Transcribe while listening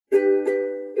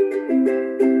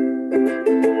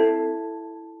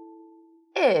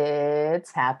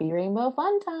It's Happy Rainbow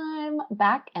Fun Time,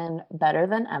 back and better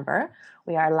than ever.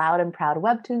 We are loud and proud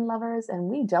webtoon lovers, and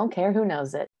we don't care who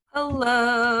knows it.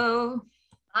 Hello.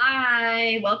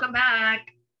 Hi, welcome back.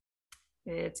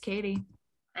 It's Katie.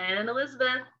 And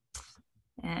Elizabeth.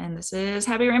 And this is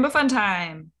Happy Rainbow Fun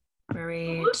Time, where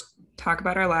we talk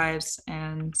about our lives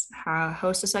and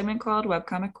host a segment called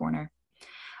Webcomic Corner.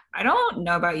 I don't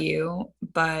know about you,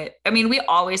 but I mean, we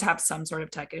always have some sort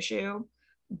of tech issue,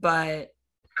 but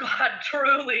God,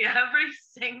 truly, every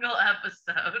single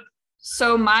episode.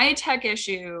 So my tech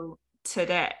issue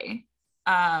today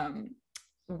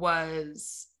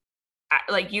was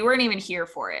like, you weren't even here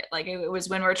for it. Like it was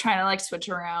when we were trying to like switch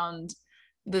around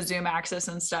the Zoom access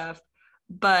and stuff,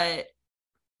 but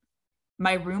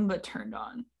my Roomba turned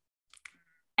on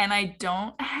and I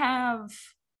don't have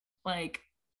like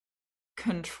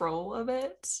control of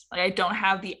it. Like I don't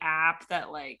have the app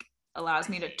that like allows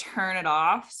me to turn it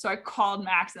off. So I called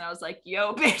Max and I was like,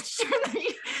 yo, bitch,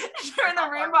 turn the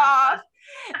Roomba off.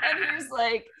 And he was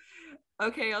like,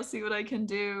 okay, I'll see what I can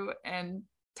do. And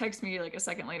text me like a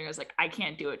second later. I was like, I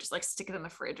can't do it. Just like stick it in the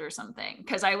fridge or something.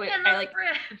 Cause I don't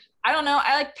know.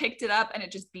 I like picked it up and it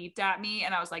just beeped at me.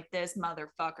 And I was like, this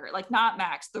motherfucker, like not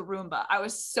Max, the Roomba. I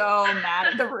was so mad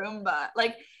at the Roomba.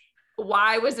 Like,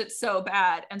 why was it so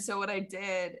bad? And so what I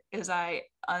did is I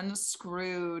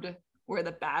unscrewed where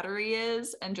the battery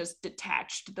is and just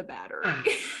detached the battery.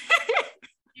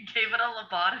 You gave it a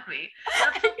lobotomy.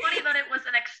 That's so funny that it was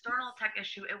an external tech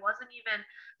issue. It wasn't even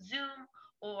Zoom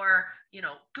or,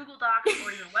 Google Docs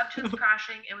or even Webtoons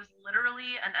crashing. It was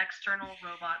literally an external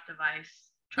robot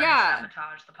device trying to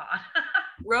sabotage the pod.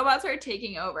 Robots are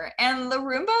taking over. And the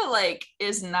Roomba, like,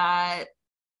 it's a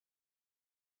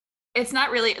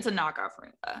knockoff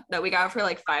Roomba that we got for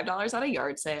like $5 at a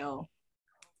yard sale.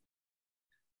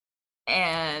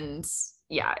 And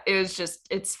yeah,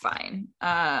 it's fine.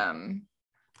 We're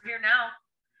here now.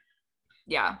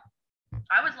 Yeah.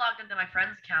 I was logged into my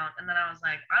friend's account and then I was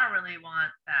like, I don't really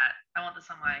want that. I want this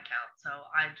on my account. So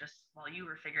I just, while you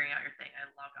were figuring out your thing, I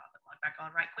logged off and logged back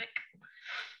on right quick.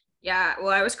 Yeah,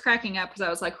 well, I was cracking up because I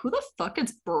was like, who the fuck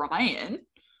is Brian?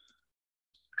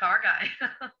 Car guy.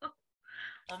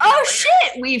 Oh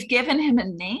shit, we've given him a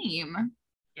name.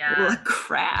 Yeah.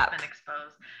 Crap. He's been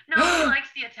exposed. No, he likes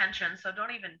the attention, so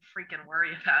don't even freaking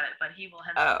worry about it, but he will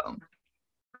refer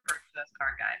to as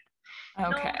car guy. Okay. No,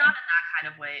 not in that kind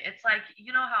of way. It's like,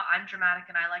 you know how I'm dramatic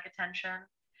and I like attention?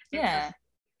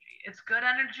 It's good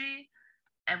energy,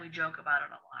 and we joke about it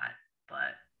a lot.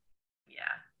 But,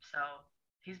 yeah, so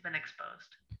he's been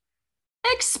exposed.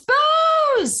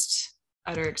 Exposed!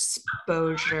 Utter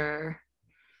exposure.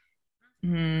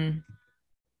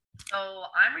 So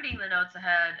I'm reading the notes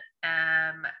ahead,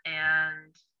 and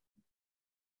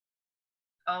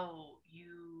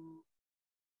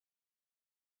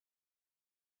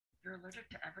you're allergic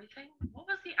to everything? What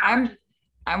was the allergy?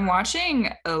 I'm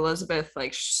watching Elizabeth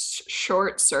like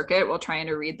short circuit while trying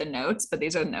to read the notes, but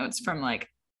these are notes from like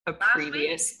a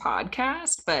previous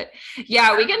podcast. But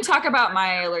yeah, we can talk about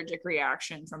my allergic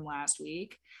reaction from last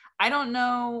week. I don't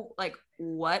know like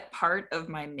what part of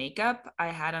my makeup I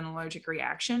had an allergic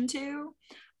reaction to.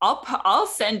 I'll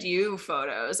send you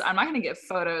photos. I'm not going to give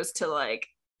photos to like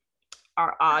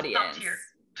our audience.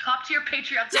 Top tier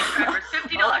Patreon subscribers,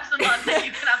 $50 a month, and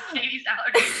you can have Katie's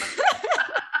allergies.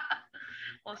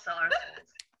 We'll sell our souls.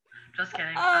 Just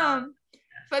kidding.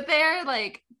 But they're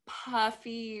like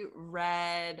puffy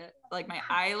red, like my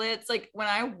eyelids. Like when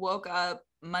I woke up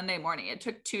Monday morning, it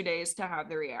took 2 days to have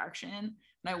the reaction.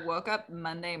 When I woke up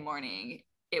Monday morning,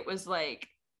 it was like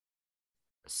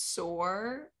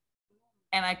sore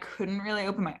and I couldn't really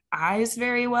open my eyes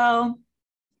very well.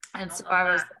 And so I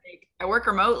was like, I work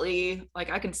remotely, like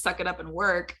I can suck it up and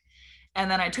work. And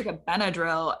then I took a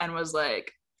Benadryl and was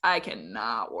like, I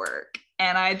cannot work.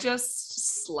 And I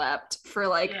just slept for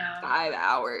like 5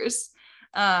 hours.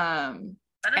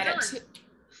 Benadryl is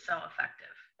so effective.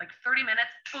 Like 30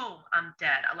 minutes, boom, I'm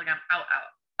dead. Like I'm out.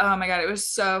 Oh my God, it was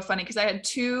so funny because I had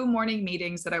 2 morning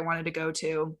meetings that I wanted to go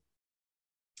to.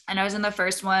 And I was in the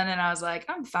first one and I was like,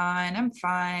 I'm fine.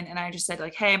 And I just said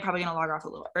like, hey, I'm probably going to log off a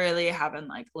little early, having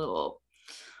like a little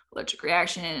allergic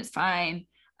reaction. It's fine.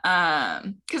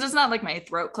 Because it's not like my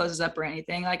throat closes up or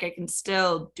anything. Like I can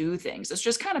still do things. It's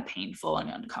just kind of painful and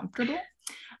uncomfortable.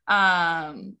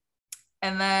 And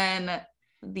then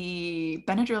the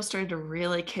Benadryl started to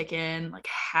really kick in like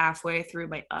halfway through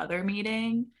my other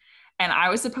meeting. And I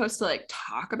was supposed to like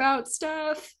talk about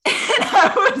stuff. And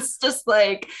I was just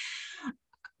like,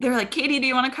 they were like, Katie, do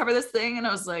you want to cover this thing? And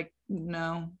I was like,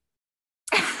 no.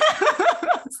 I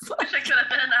wish I could have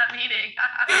been in that meeting.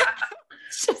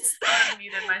 I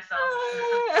muted myself.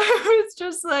 It's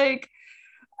just like,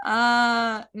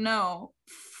 No.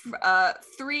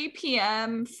 3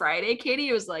 p.m. Friday,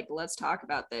 Katie was like, let's talk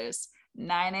about this.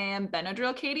 9 a.m.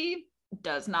 Benadryl, Katie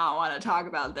does not want to talk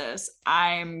about this.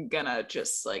 I'm gonna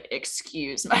just like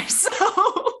excuse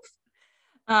myself.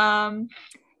 And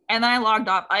then I logged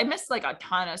off. I missed like a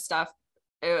ton of stuff.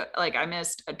 Like I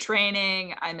missed a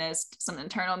training, I missed some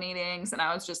internal meetings, and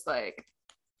I was just like,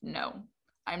 no,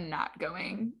 I'm not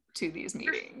going to these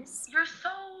meetings. You're so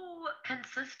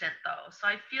consistent though. So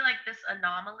I feel like this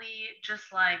anomaly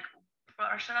just like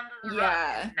brush it under the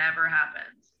rug. It never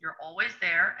happens. You're always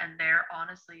there, and they're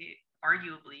honestly,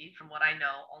 arguably, from what I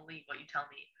know, only what you tell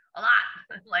me, a lot.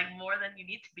 Like more than you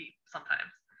need to be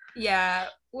sometimes. Yeah.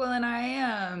 Well, and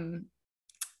I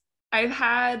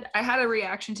had a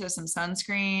reaction to some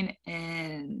sunscreen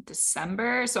in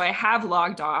December. So I have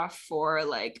logged off for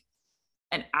like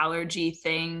an allergy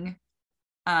thing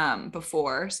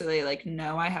before. So they like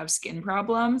know I have skin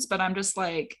problems, but I'm just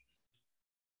like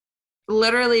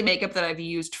literally makeup that I've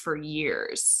used for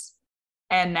years.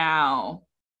 And now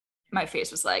my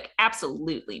face was like,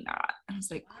 absolutely not. I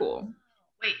was like, cool.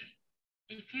 Wait,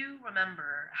 if you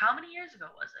remember, how many years ago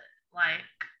was it? Like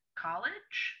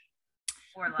college?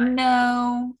 Or like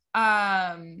No.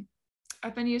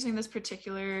 I've been using this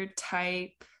particular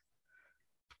type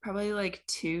probably like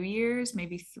 2 years,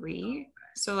 maybe 3. Oh, okay.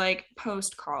 So like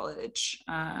post college.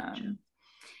 And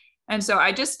so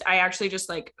I actually just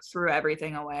like threw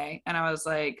everything away, and I was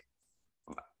like,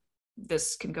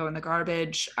 this can go in the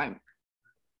garbage. We're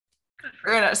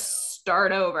gonna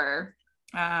start over.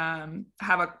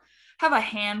 Have a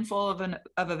handful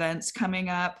of events coming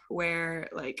up where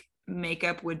like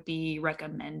makeup would be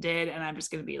recommended, and I'm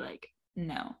just gonna be like,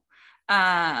 no.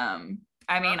 I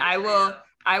mean, I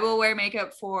will wear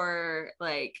makeup for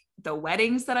like the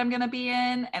weddings that I'm gonna be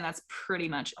in, and that's pretty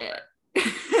much it. Is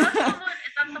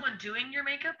that someone doing your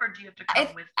makeup, or do you have to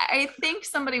come with? I think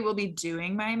somebody will be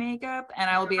doing my makeup, and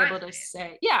I will be able to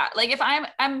say, yeah, like if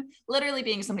I'm literally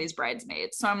being somebody's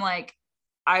bridesmaid, so I'm like,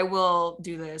 I will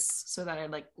do this so that I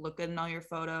like look good in all your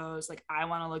photos. Like I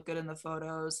want to look good in the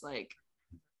photos. Like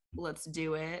let's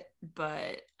do it.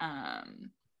 But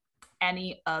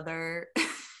any other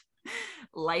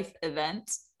life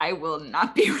event, I will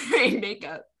not be wearing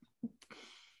makeup.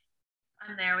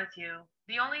 I'm there with you.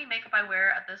 The only makeup I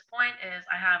wear at this point is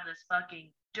I have this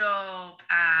fucking dope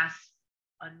ass,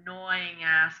 annoying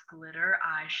ass glitter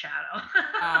eyeshadow.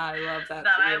 I love that.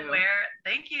 That I wear.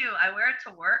 Thank you. I wear it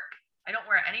to work. I don't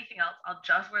wear anything else. I'll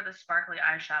just wear the sparkly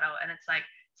eyeshadow, and it's like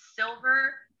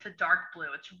silver to dark blue.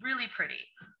 It's really pretty.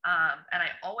 And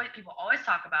people always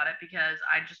talk about it because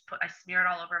I smear it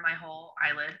all over my whole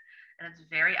eyelid, and it's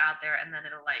very out there. And then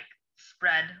it'll like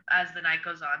spread as the night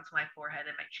goes on to my forehead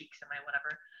and my cheeks and my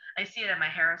whatever. I see it in my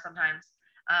hair sometimes.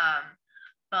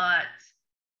 But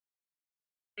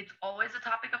it's always a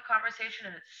topic of conversation,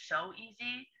 and it's so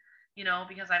easy,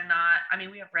 because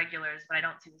we have regulars, but I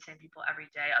don't see the same people every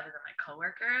day other than my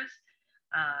coworkers.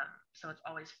 So it's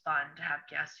always fun to have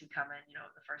guests who come in,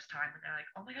 the first time, and they're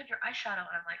like, oh my God, your eyeshadow.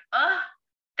 And I'm like,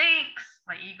 thanks.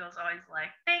 My ego's always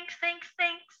like, thanks.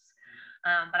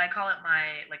 But I call it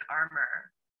my like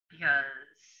armor, because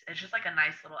it's just like a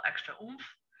nice little extra oomph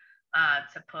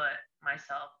to put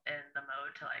myself in the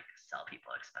mode to like sell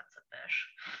people expensive fish.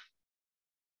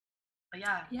 But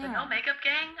yeah. The no makeup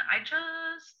gang, I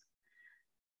just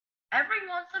every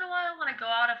once in a while when I go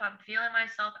out, if I'm feeling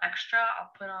myself extra,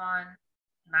 I'll put on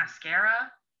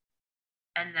mascara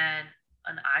and then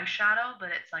an eyeshadow,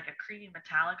 but it's like a creamy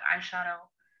metallic eyeshadow,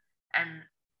 and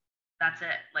that's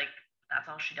it. Like that's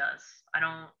all she does. I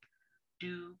don't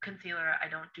do concealer, I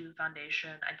don't do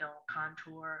foundation, I don't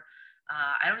contour.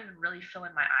 I don't even really fill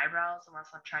in my eyebrows unless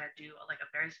I'm trying to do like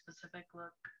a very specific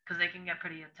look, because they can get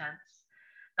pretty intense.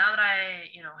 Now that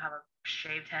I, have a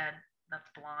shaved head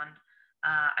that's blonde,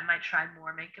 I might try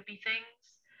more makeup-y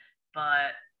things,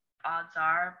 but odds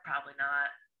are probably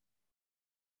not.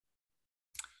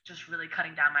 Just really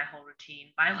cutting down my whole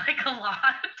routine by like a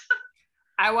lot.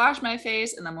 I wash my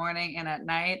face in the morning, and at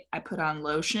night I put on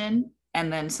lotion,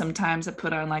 and then sometimes I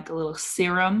put on like a little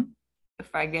serum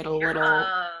if I get a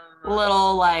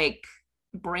little like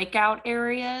breakout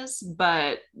areas.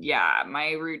 But yeah,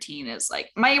 my routine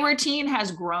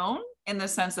has grown in the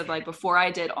sense of like before I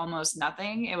did almost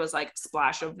nothing. It was like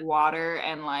splash of water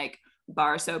and like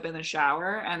bar soap in the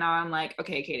shower, and now I'm like,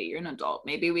 okay, Katie, you're an adult,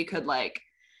 maybe we could like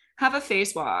have a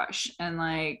face wash and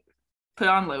like put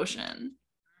on lotion.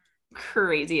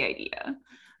 Crazy idea.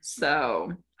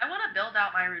 So I want to build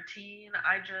out my routine.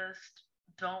 I just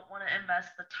don't want to invest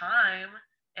the time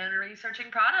in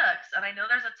researching products. And I know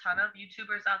there's a ton of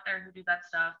YouTubers out there who do that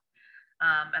stuff.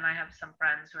 And I have some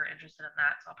friends who are interested in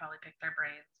that, so I'll probably pick their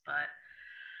brains. But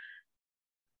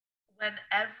when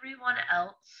everyone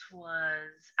else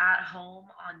was at home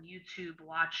on YouTube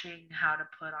watching how to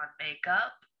put on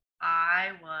makeup,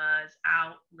 I was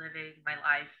out living my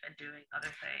life and doing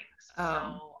other things.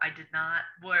 So I did not.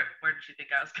 Where did you think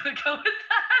I was gonna go with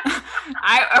that?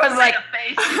 I was like, a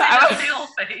face. I was the whole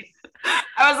face.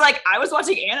 I was like, I was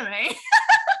watching anime.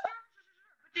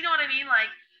 Do you know what I mean?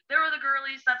 Like, there were the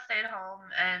girlies that stayed home,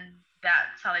 and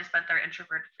that's how they spent their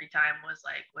introverted free time, was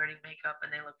like learning makeup,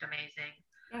 and they looked amazing.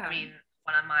 Yeah. I mean,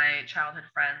 one of my childhood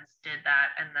friends did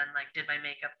that, and then like did my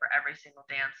makeup for every single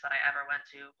dance that I ever went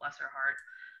to. Bless her heart.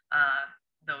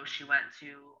 Though she went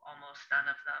to almost none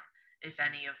of them, if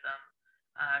any of them.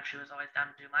 She was always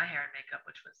down to do my hair and makeup,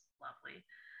 which was lovely.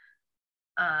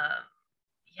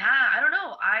 Yeah, I don't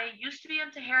know. I used to be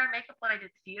into hair and makeup when I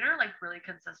did theater, like really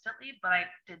consistently, but I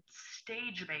did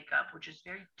stage makeup, which is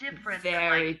very different.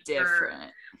 Very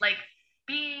different. Like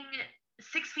being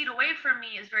 6 feet away from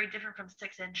me is very different from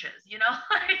 6 inches, you know?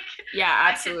 Like, yeah,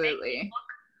 absolutely.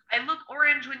 I look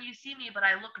orange when you see me, but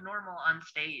I look normal on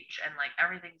stage, and like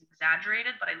everything's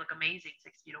exaggerated, but I look amazing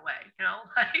 6 feet away, you know?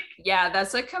 Like, yeah,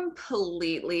 that's a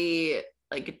completely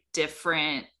like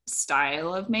different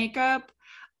style of makeup.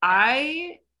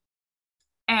 I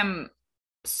am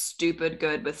stupid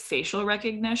good with facial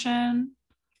recognition.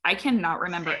 I cannot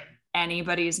remember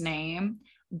anybody's name,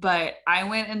 but I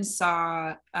went and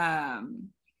saw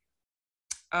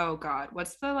oh god,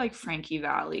 what's the like Frankie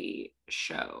Valli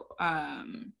show?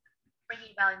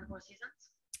 Frankie Valli in the Four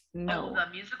Seasons? No. Oh, the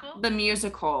musical? The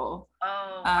musical.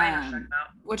 Oh, I know what you're talking about.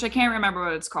 Which I can't remember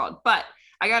what it's called, but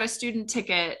I got a student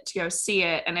ticket to go see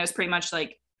it, and it was pretty much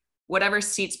like whatever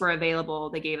seats were available,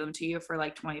 they gave them to you for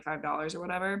like $25 or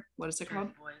whatever. What is it called?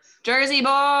 Jersey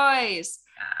Boys.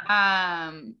 Yeah.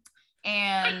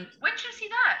 And wait, when did you see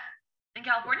that? In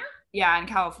California? Yeah, in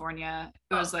California.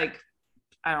 It was like,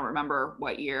 I don't remember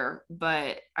what year,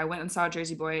 but I went and saw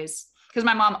Jersey Boys because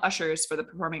my mom ushers for the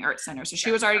Performing Arts Center. So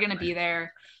she was already going to be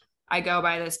there. I go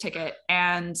buy this ticket,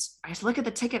 and I look at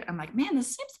the ticket. I'm like, man,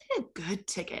 this seems like a good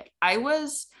ticket. I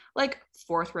was like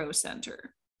 4th row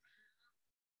center.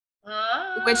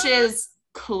 Which is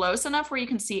close enough where you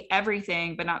can see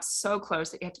everything, but not so close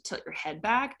that you have to tilt your head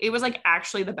back. It was like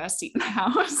actually the best seat in the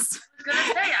house. I was gonna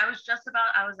say, I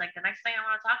was like, the next thing I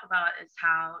want to talk about is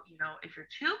how, you know, if you're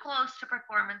too close to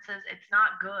performances, it's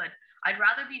not good. I'd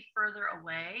rather be further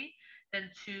away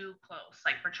than too close.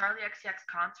 Like for Charlie XCX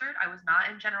concert, I was not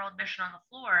in general admission on the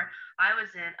floor. I was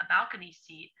in a balcony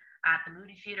seat at the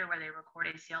Moody Theater where they record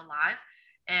ACL live,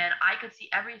 and I could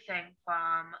see everything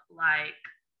from like,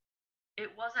 it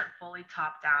wasn't fully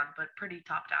top down, but pretty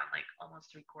top down, like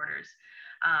almost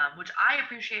 3/4, which I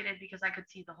appreciated because I could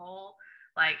see the whole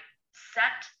like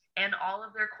set and all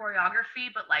of their choreography,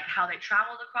 but like how they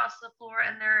traveled across the floor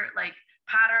and their like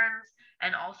patterns,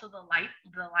 and also the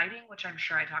lighting, which I'm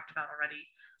sure I talked about already,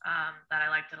 that I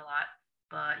liked it a lot.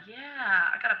 But yeah,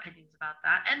 I got opinions about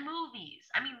that. And movies.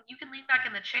 I mean, you can lean back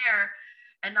in the chair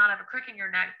and not have a crick in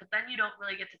your neck, but then you don't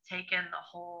really get to take in the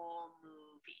whole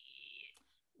movie.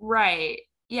 Right.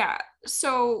 Yeah.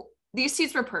 So these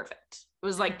seats were perfect. It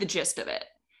was like the gist of it.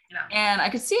 Yeah. And I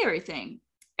could see everything.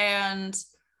 And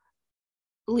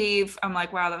leave. I'm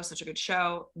like, wow, that was such a good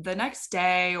show. The next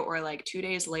day or like 2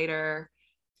 days later,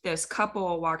 this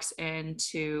couple walks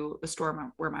into the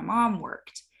store where my mom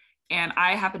worked. And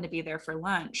I happened to be there for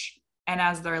lunch. And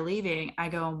as they're leaving, I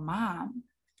go, Mom,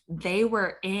 they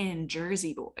were in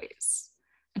Jersey Boys.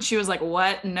 And she was like,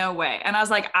 what? No way. And I was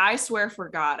like, I swear for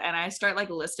God. And I start like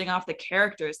listing off the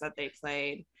characters that they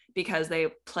played, because they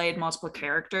played multiple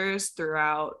characters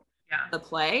throughout the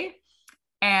play.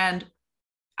 And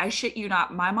I shit you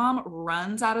not, my mom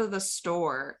runs out of the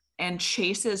store and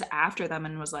chases after them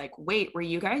and was like, wait, were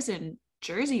you guys in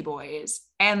Jersey Boys?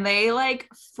 And they like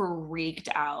freaked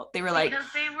out. They were like, because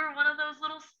they were one of those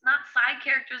little, not side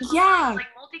characters, but like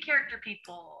multi-character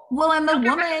people. Well, and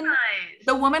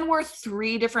the woman wore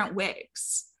 3 different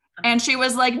wigs. And she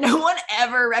was like, no one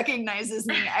ever recognizes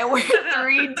me. I wear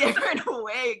 3 different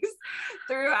wigs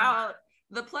throughout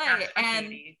the play.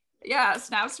 And yeah,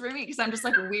 snaps for me, because I'm just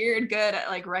like weird good at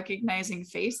like recognizing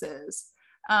faces.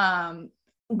 And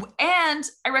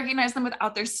I recognized them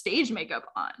without their stage makeup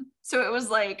on. So it was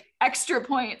like extra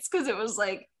points, because it was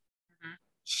like,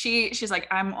 she's like,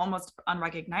 I'm almost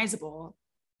unrecognizable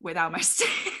without my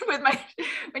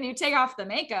when you take off the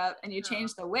makeup and you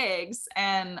change the wigs.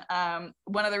 And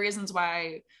one of the reasons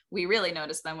why we really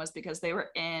noticed them was because they were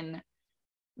in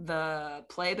the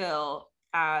playbill,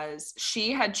 as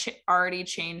she had already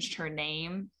changed her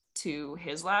name to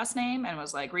his last name and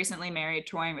was like recently married,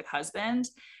 touring with husband.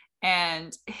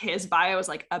 and his bio was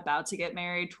like about to get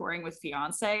married, touring with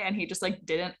fiance, and he just like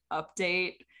didn't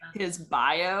update his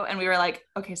bio, and we were like,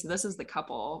 okay, so this is the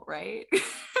couple, right? Yeah,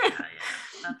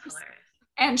 that's hilarious.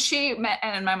 And she met,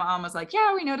 and my mom was like,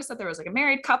 yeah, we noticed that there was like a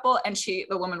married couple, and the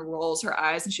woman rolls her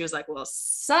eyes and she was like, well,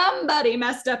 somebody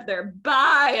messed up their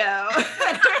bio.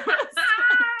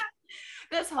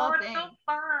 This whole thing. So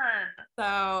fun.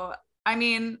 So I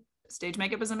mean, stage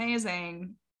makeup is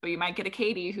amazing, but you might get a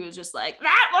Katie who's just like,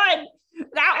 that one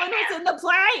was in the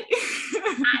play. I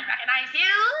recognize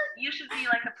you. You should be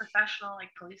like a professional, like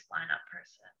police lineup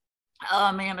person.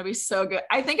 Oh man, it'd be so good.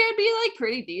 I think I'd be like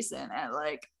pretty decent at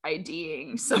like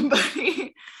IDing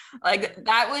somebody. Like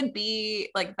that would be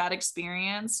like that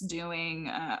experience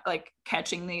doing like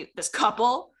catching this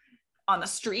couple on the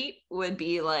street would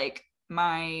be like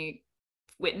my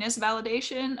witness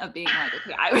validation of being like,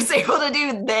 okay, I was able to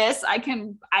do this. I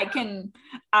can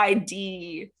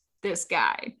ID this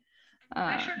guy.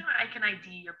 I'm sure I can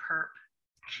ID your perp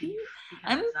chief,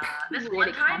 I'm because this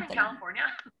one time in California.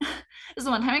 This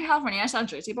one time in California, I saw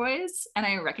Jersey Boys, and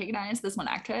I recognized this one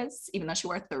actress, even though she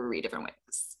wore 3 different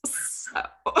wigs. So,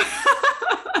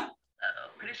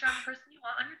 pretty sure I'm the person you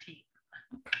want on your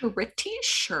team. Pretty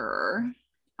sure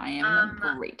I am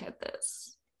great at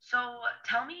this. So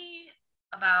tell me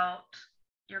about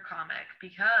your comic,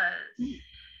 because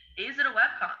is it a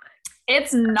webcomic?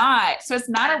 It's not. So it's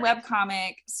not a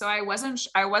webcomic. So I wasn't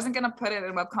going to put it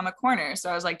in Webcomic Corner. So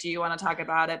I was like, do you want to talk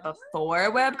about it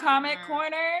before Webcomic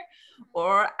Corner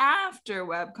or after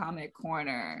Webcomic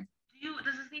Corner?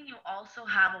 Does this mean you also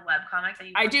have a webcomic that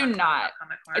you I do not.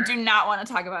 I do not want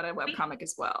to talk about a webcomic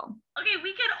as well. Okay,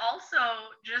 we could also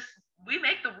we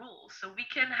make the rules, so we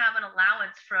can have an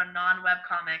allowance for a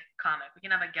non-webcomic comic. We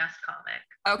can have a guest comic.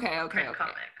 Okay.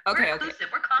 We're inclusive.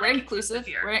 We're inclusive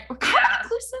here. We're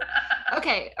inclusive.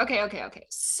 Okay.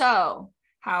 So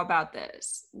how about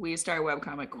this? We start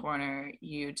Webcomic Corner.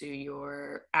 You do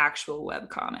your actual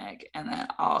webcomic, and then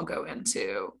I'll go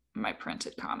into my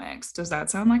printed comics. Does that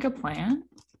sound like a plan?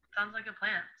 Sounds like a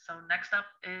plan. So next up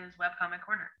is Webcomic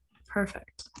Corner.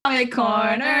 Perfect. Webcomic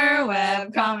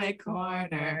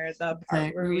Corner, the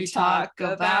part where we talk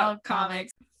about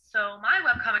comics. So my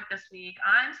webcomic this week,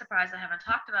 I'm surprised I haven't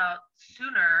talked about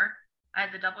sooner. I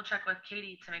had to double check with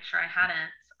Katie to make sure I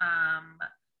hadn't.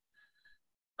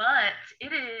 But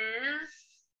it is,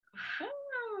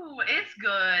 it's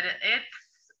good.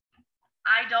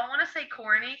 I don't want to say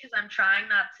corny because I'm trying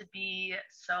not to be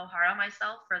so hard on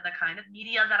myself for the kind of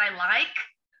media that I like,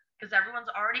 because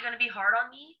everyone's already going to be hard on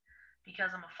me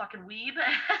because I'm a fucking weeb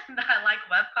and I like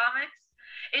webcomics.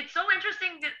 It's so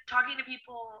interesting talking to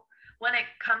people when it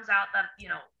comes out that,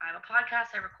 I have a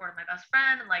podcast I record with my best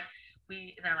friend, and like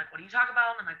they're like, what do you talk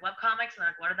about? And I'm like, webcomics. And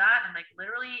I'm like, what are that? And I'm like,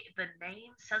 literally the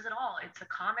name says it all. It's a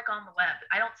comic on the web.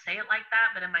 I don't say it like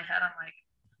that, but in my head I'm like,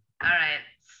 all right,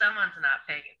 someone's not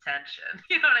paying attention.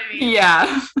 You know what I mean? Yeah.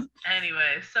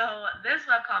 Anyway, so this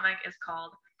webcomic is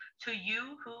called To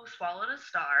You Who Swallowed a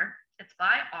Star. It's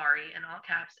by Ari, in all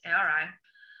caps, A-R-I.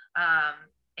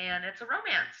 And it's a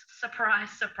romance. Surprise,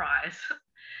 surprise.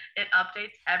 It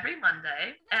updates every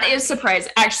Monday. It is surprise.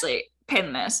 Actually,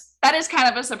 pin this. That is kind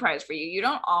of a surprise for you. You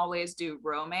don't always do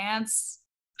romance.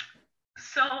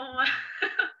 So,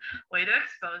 way to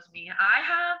expose me. I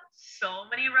have so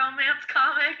many romance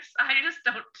comics. I just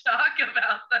don't talk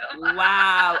about them.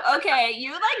 Wow. Okay.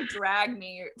 You like drag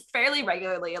me fairly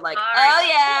regularly. Like, oh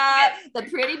yeah, the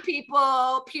pretty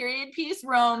people, period piece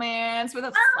romance with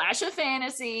a flash of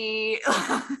fantasy.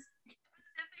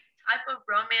 Type of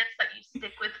romance that you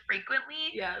stick with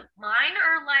frequently. Yeah. Mine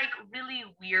are like really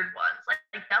weird ones. Like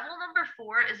Devil Number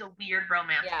 4 is a weird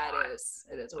romance. Yeah, plot. it is.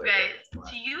 It is weird. Okay.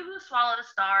 To You Who Swallowed a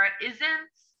Star isn't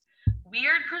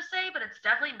weird per se, but it's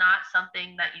definitely not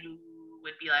something that you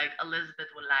would be like,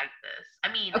 Elizabeth would like this. I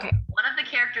mean, one of the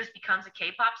characters becomes a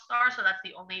K-pop star, so that's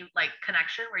the only like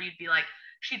connection where you'd be like,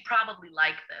 she'd probably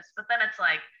like this. But then it's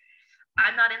like,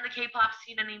 I'm not in the K-pop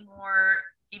scene anymore,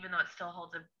 even though it still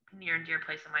holds a near and dear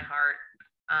place in my heart.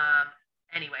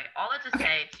 Anyway, all that to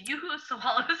say, To You Who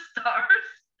Swallowed Stars,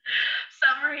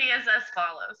 summary is as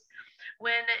follows.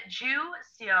 When Ju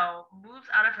Seo moves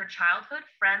out of her childhood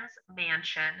friend's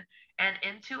mansion and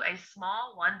into a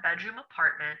small one-bedroom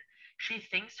apartment, she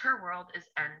thinks her world is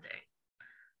ending.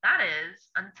 That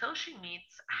is, until she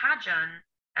meets Hajun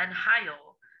and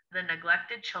Hayol, the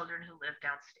neglected children who live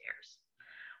downstairs.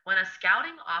 When a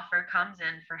scouting offer comes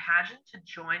in for Hajun to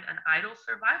join an idol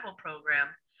survival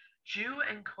program, Ju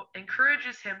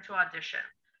encourages him to audition,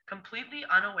 completely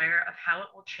unaware of how it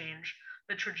will change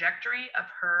the trajectory of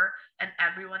her and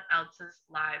everyone else's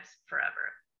lives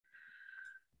forever.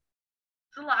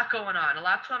 There's a lot going on, a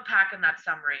lot to unpack in that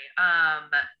summary.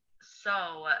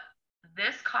 So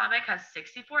this comic has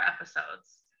 64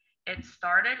 episodes. It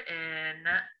started in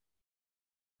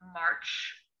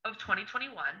March of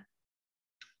 2021.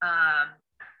 Um,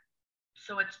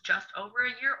 so it's just over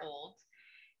a year old,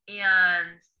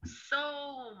 and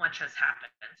so much has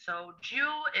happened. So Ju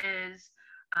is,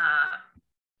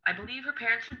 I believe her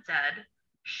parents are dead.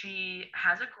 She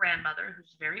has a grandmother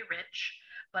who's very rich,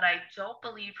 but I don't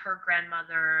believe her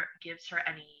grandmother gives her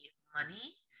any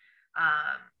money.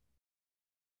 Um,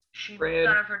 she moved Rude.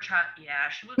 out of her child, yeah,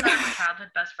 she moved out of her childhood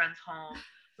best friend's home,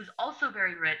 who's also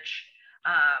very rich,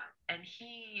 and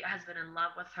he has been in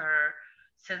love with her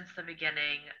since the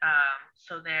beginning.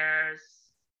 So there's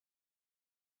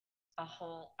a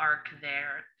whole arc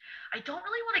there. I don't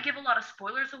really want to give a lot of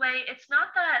spoilers away.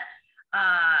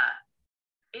 Uh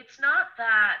it's not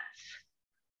that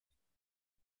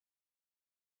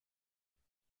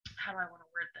how do I want to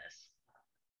word this?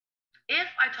 If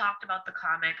I talked about the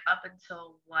comic up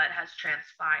until what has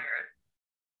transpired,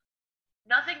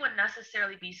 nothing would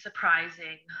necessarily be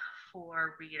surprising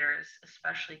for readers,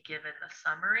 especially given the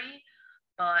summary.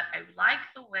 But I like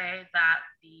the way that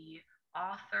the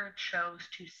author chose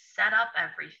to set up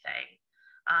everything.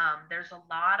 There's a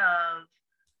lot of,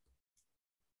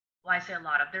 well, I say a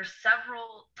lot of, there's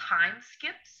several time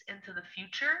skips into the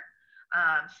future.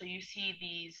 So you see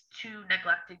these two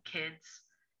neglected kids,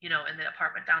 in the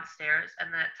apartment downstairs,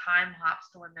 and then it time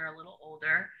hops to when they're a little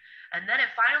older, and then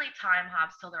it finally time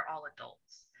hops till they're all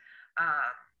adults.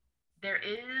 Um, there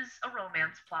is a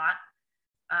romance plot.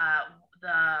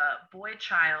 The boy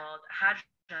child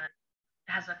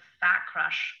has a fat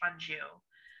crush on Ju.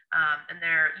 And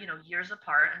they're, years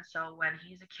apart. And so when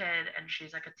he's a kid and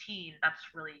she's like a teen, that's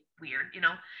really weird.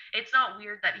 It's not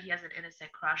weird that he has an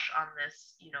innocent crush on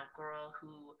this, girl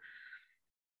who,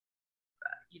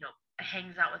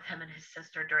 hangs out with him and his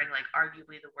sister during like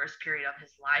arguably the worst period of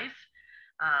his life.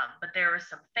 But there were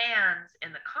some fans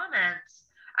in the comments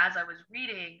as I was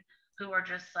reading who are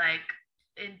just like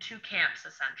in two camps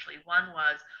essentially. One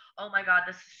was, oh my God,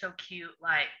 this is so cute.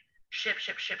 Like, ship,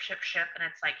 ship, ship, ship, ship. And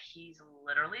it's like, he's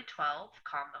literally 12.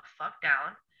 Calm the fuck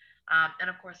down.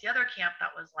 And of course, the other camp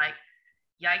that was like,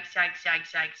 yikes, yikes,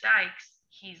 yikes, yikes, yikes.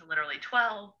 He's literally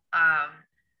 12.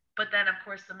 But then, of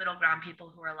course, the middle ground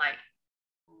people who are like,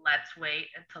 let's wait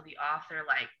until the author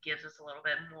like gives us a little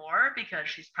bit more because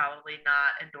she's probably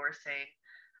not endorsing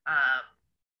um,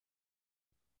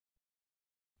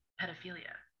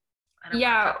 pedophilia. I don't want to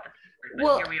Yeah. talk the word, but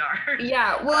Well, here we are.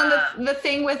 yeah. Well, and the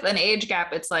thing with an age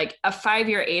gap, it's like a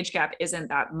 5-year age gap isn't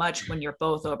that much when you're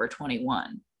both over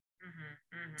 21.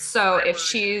 So if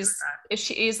she's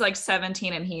like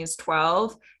 17 and he's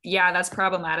 12, yeah, that's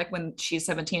problematic when she's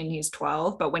 17 and he's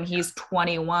 12. But when he's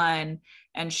 21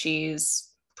 and she's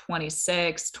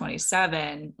 26,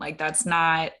 27, like that's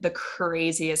not the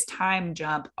craziest time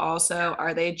jump. Also,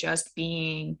 are they just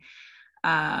being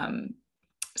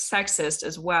sexist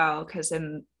as well? Because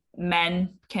then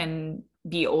men can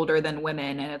be older than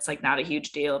women and it's like not a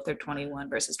huge deal if they're 21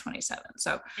 versus 27.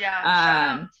 So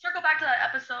yeah, circle back to that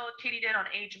episode Katie did on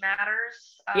age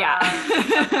matters. Yeah.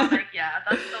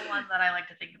 That's the one that I like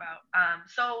to think about.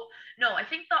 So no, I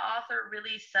think the author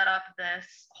really set up this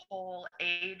whole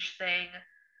age thing,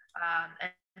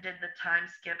 and did the time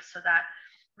skip so that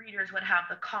readers would have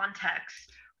the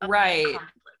context of right the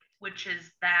conflict, which is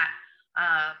that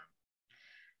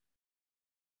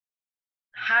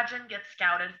Hajin gets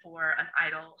scouted for an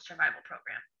idol survival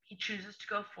program. He chooses to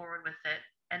go forward with it,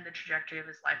 and the trajectory of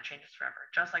his life changes forever,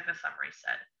 just like the summary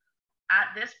said.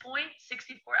 At this point,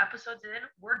 64 episodes in,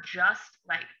 we're just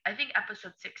like, I think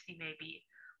episode 60 maybe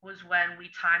was when we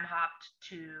time hopped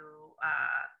to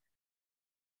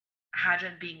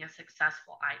Hajin being a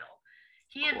successful idol.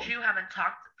 He and Ju haven't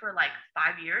talked for like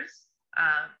 5 years.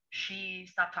 She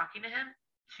stopped talking to him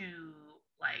to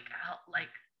like help,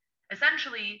 like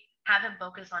essentially have him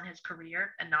focus on his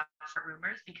career and not start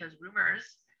rumors, because rumors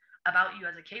about you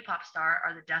as a K-pop star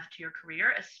are the death to your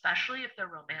career, especially if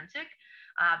they're romantic,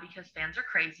 because fans are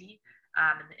crazy,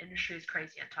 and the industry is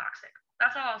crazy and toxic.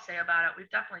 That's all I'll say about it.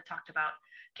 We've definitely talked about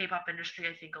K-pop industry,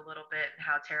 I think, a little bit and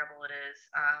how terrible it is,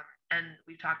 and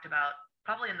we've talked about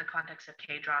probably in the context of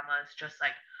K-dramas, just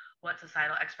like what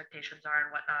societal expectations are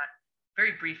and whatnot,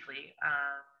 very briefly.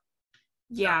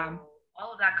 Yeah. So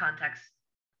all of that context,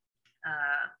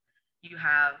 you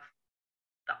have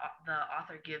the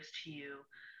author gives to you.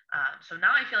 So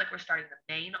now I feel like we're starting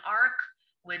the main arc,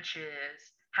 which is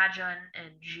Hajun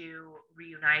and Ju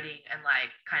reuniting and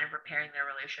like kind of repairing their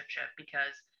relationship,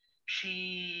 because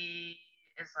she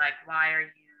is like, why are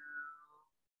you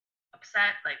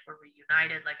upset. Like, we're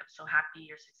reunited. Like, I'm so happy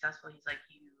you're successful. He's like,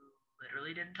 you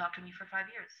literally didn't talk to me for 5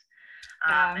 years.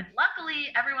 And luckily,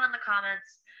 everyone in the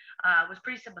comments was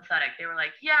pretty sympathetic. They were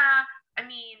like, yeah, I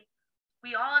mean,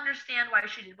 we all understand why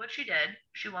she did what she did.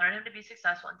 She wanted him to be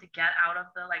successful and to get out of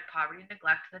the like poverty and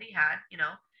neglect that he had. You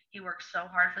know, he worked so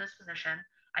hard for this position.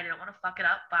 I didn't want to fuck it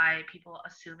up by people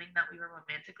assuming that we were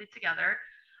romantically together,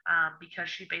 because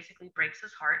she basically breaks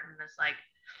his heart and is like,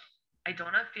 I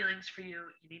don't have feelings for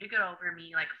you. You need to get over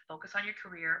me. Like, focus on your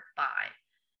career. Bye.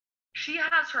 She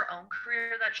has her own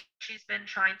career that she's been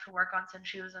trying to work on since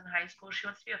she was in high school. She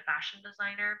wants to be a fashion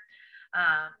designer.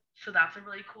 So that's a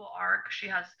really cool arc. She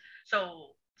has,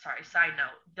 so sorry, side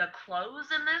note, the clothes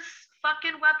in this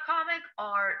fucking webcomic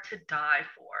are to die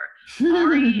for.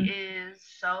 Ari is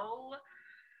so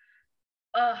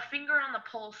finger on the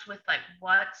pulse with like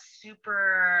what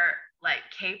super like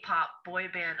K-pop boy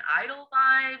band idol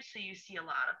vibes. So you see a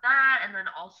lot of that, and then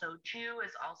also Ju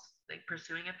is also like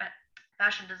pursuing a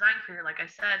fashion design career, like I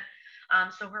said.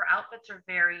 So her outfits are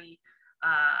very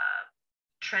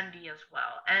trendy as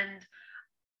well, and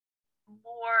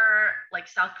more like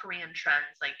South Korean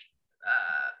trends, like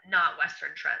not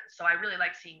Western trends. So I really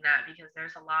like seeing that because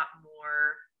there's a lot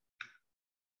more.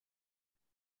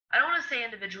 I don't want to say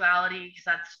individuality because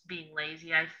that's being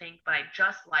lazy, I think, but I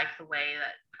just like the way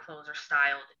that clothes are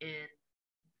styled in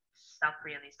South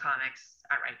Korea in these comics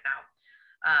right now.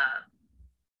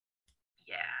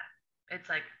 Yeah, it's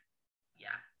like,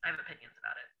 yeah, I have opinions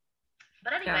about it.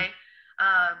 But anyway,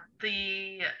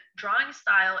 the drawing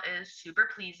style is super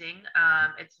pleasing.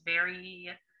 It's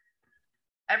very,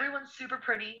 everyone's super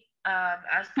pretty,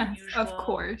 as per usual. Of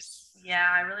course. Yeah,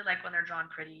 I really like when they're drawn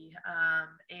pretty.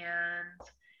 And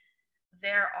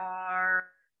there are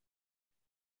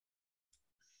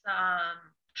some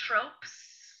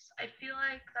tropes, I feel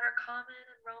like, that are common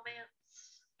in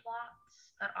romance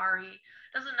plots that Ari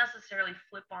doesn't necessarily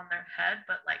flip on their head,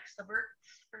 but like subverts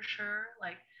for sure.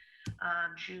 Like,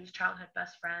 Ju's childhood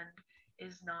best friend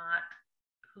is not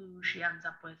who she ends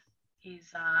up with. He's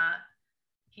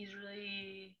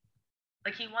really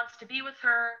like, he wants to be with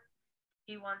her.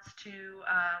 He wants to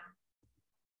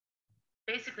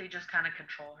basically just kind of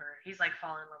control her. He's like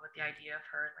fallen in love with the idea of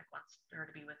her and like wants her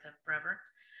to be with him forever.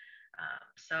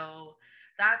 So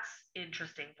that's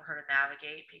interesting for her to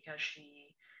navigate because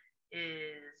she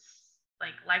is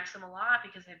like likes him a lot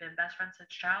because they've been best friends since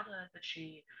childhood, but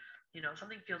she, you know,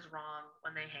 something feels wrong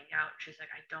when they hang out. She's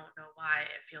like, I don't know why,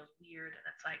 it feels weird, and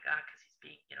it's like, because he's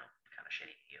being, you know, kind of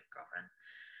shitty to you, girlfriend.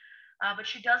 But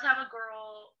she does have a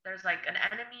girl. There's like an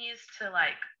enemies to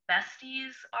like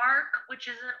besties arc, which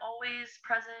isn't always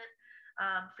present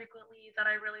frequently, that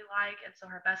I really like. And so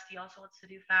her bestie also wants to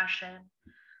do fashion.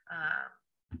 Um,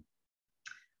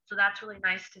 so that's really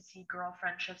nice to see girl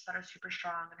friendships that are super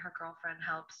strong, and her girlfriend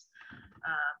helps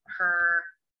her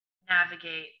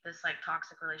navigate this like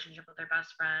toxic relationship with her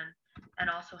best friend, and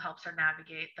also helps her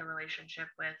navigate the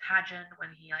relationship with Hajin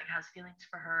when he like has feelings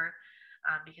for her,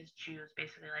 because Ju is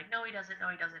basically like, no, he doesn't, no,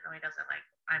 he doesn't, no, he doesn't. Like,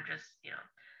 I'm just, you know,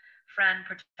 friend,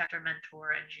 protector,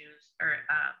 mentor, and Ju's or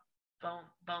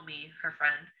Bomi, her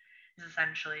friend, is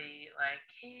essentially like,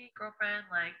 hey, girlfriend,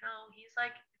 like, no, he's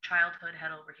like childhood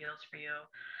head over heels for you,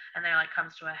 and then like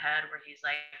comes to a head where he's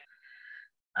like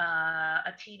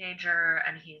a teenager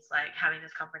and he's like having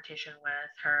this confrontation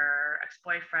with her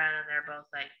ex-boyfriend, and they're both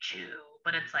like Jew,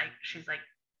 but it's like she's like,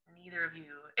 neither of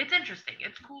you. It's interesting.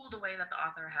 It's cool the way that the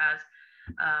author has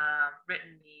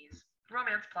written these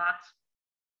romance plots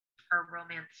or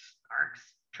romance arcs,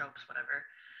 tropes, whatever.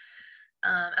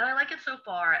 And I like it so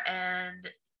far. And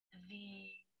the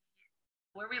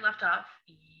where we left off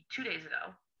 2 days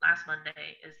ago, last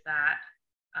Monday, is that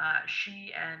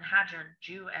she and Hajin,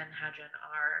 Ju and Hajin,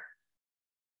 are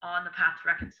on the path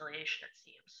to reconciliation, it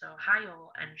seems. So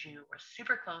Hayol and Ju were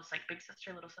super close, like big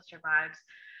sister, little sister vibes.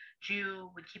 Ju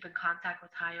would keep in contact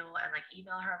with Hayol and like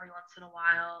email her every once in a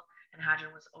while, and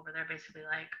Hajin was over there basically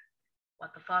like,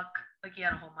 what the fuck? Like, he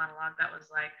had a whole monologue that was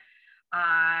like,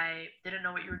 I didn't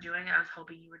know what you were doing. I was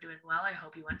hoping you were doing well. I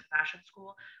hope you went to fashion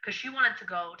school, because she wanted to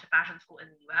go to fashion school in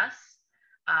the US,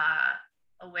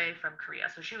 away from Korea.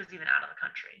 So she was even out of the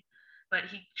country. But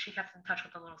she kept in touch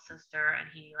with the little sister, and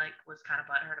he like was kind of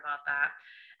butthurt about that.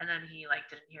 And then he like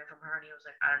didn't hear from her, and he was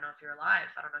like, I don't know if you're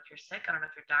alive. I don't know if you're sick. I don't know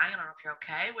if you're dying. I don't know if you're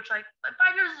okay. Which like 5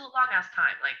 years is a long ass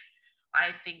time. Like,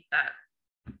 I think that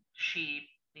she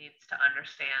needs to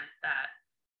understand that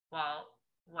while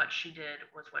what she did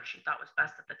was what she thought was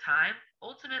best at the time,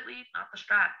 ultimately not the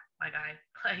strat, my guy.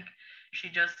 Like,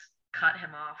 she just cut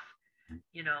him off,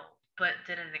 you know, but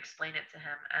didn't explain it to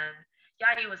him. And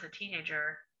yeah, he was a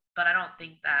teenager, but I don't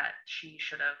think that she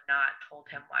should have not told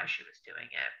him why she was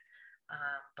doing it.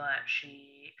 But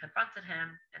she confronted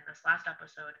him in this last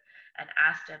episode and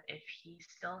asked him if he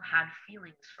still had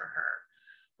feelings for her,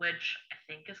 which I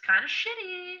think is kind of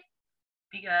shitty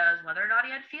because whether or not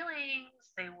he had feelings,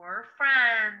 they were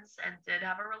friends and did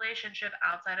have a relationship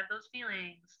outside of those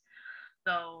feelings.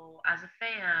 So, as a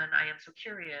fan, I am so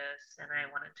curious and I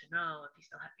wanted to know if he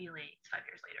still had feelings 5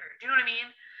 years later. Do you know what I mean?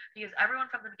 Because everyone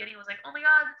from the beginning was like, oh my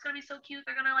god, it's gonna be so cute.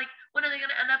 They're gonna like, when are they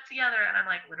gonna end up together? And I'm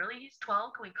like, literally, he's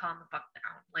 12. Can we calm the fuck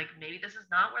down? Like, maybe this is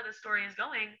not where the story is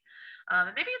going. And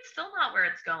maybe it's still not where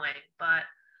it's going, but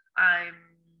I'm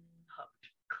hooked,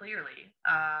 clearly.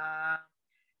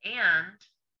 And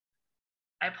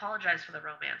I apologize for the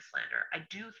romance slander. I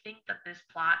do think that this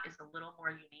plot is a little more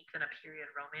unique than a period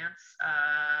romance.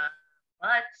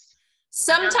 But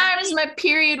sometimes my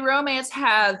period romance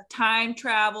have time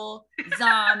travel,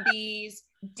 zombies,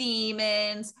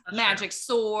 demons, That's magic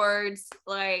swords.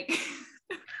 Like,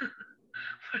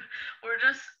 we're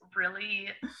just really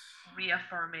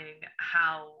reaffirming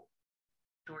how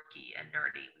dorky and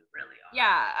nerdy we really are.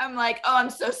 yeah, I'm like, oh, I'm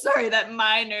so sorry that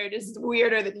my nerd is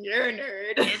weirder than your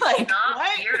nerd. It's like, not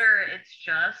what? weirder. It's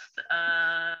just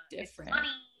Different. It's funny.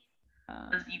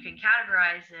 You can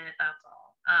categorize it. That's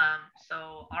all.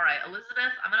 So all right,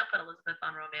 Elizabeth. I'm gonna put Elizabeth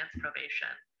on romance probation,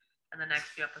 and the next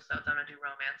few episodes I'm gonna do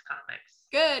romance comics.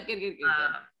 Good.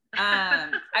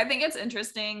 I think it's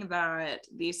interesting that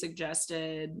the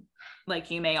suggested, like,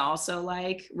 you may also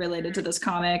like related to this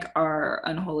comic are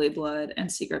Unholy Blood and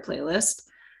Secret Playlist.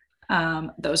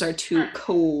 Those are two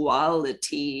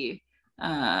quality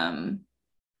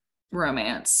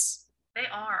romance. They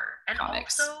are, and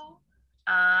comics. Also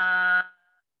a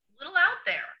little out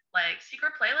there. Like,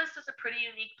 Secret Playlist is a pretty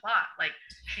unique plot. Like,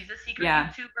 she's a secret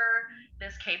YouTuber.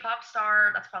 This K-pop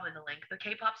star, that's probably the link. The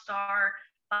K-pop star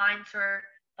finds her,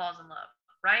 falls in love,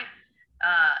 right?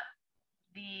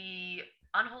 The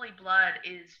Unholy Blood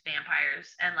is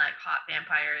vampires and like hot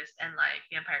vampires and like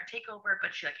vampire takeover,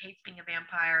 but she like hates being a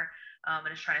vampire and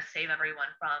is trying to save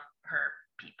everyone from her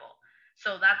people.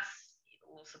 So that's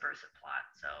a little subversive plot.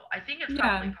 So I think it's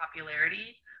probably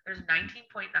popularity. There's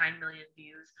 19.9 million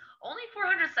views, only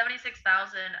 476,000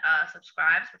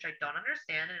 subscribes, which I don't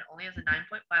understand, and it only has a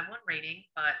 9.51 rating,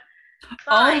 but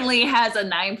fine. Only has a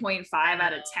 9.5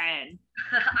 out of 10.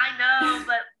 I know,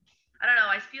 but I don't know.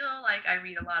 I feel like I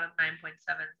read a lot of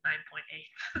 9.7s,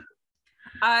 9.8.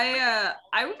 I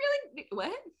would really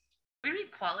what? We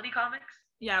read quality comics.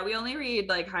 Yeah, we only read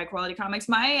like high quality comics.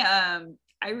 I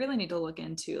really need to look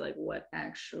into like what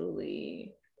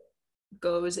actually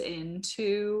goes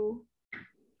into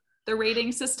the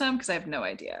rating system because I have no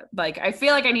idea. Like, I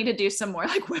feel like I need to do some more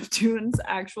like webtoons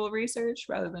actual research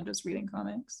rather than just reading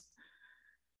comics.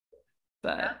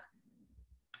 But yeah.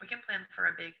 We can plan for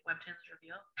a big webtoons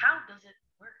reveal. How does it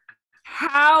work?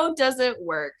 How does it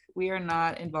work? We are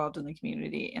not involved in the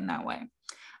community in that way.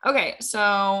 Okay,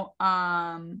 so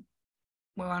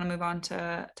we want to move on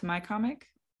to my comic,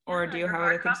 or do you have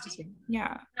other things to say?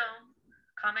 Yeah. No.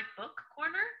 Comic book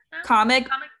corner? No? Comic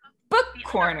book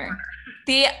corner.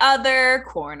 The other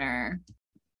corner.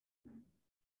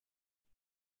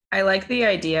 I like the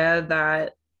idea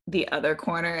that the other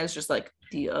corner is just like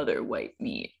the other white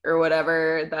meat or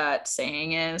whatever that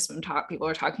saying is when people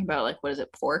are talking about like, what is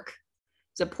it, pork?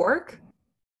 Is it pork?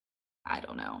 I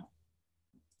don't know.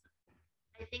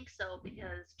 I think so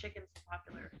because chicken's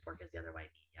popular. Pork is the other white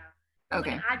meat. Yeah.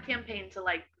 Okay. Like an ad campaign to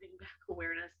like bring back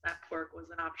awareness that pork was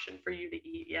an option for you to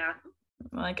eat. Yeah.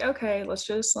 Like, okay, let's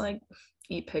just like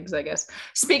eat pigs, I guess.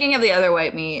 Speaking of the other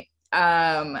white meat,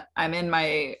 I'm in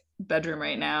my bedroom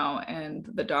right now and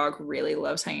the dog really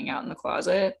loves hanging out in the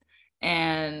closet.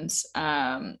 And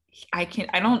I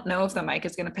don't know if the mic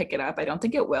is gonna pick it up. I don't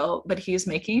think it will, but he's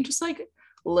making just like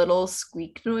little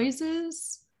squeak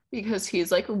noises because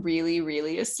he's like really,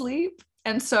 really asleep.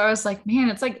 And so I was like, man,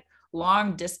 it's like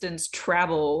long distance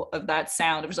travel of that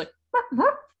sound. It was like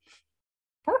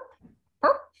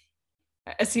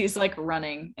as he's like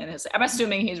running in his, I'm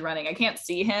assuming he's running. I can't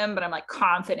see him, but I'm like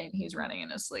confident he's running in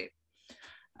his sleep.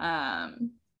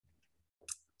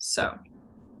 So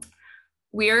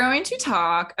we are going to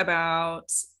talk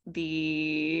about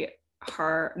the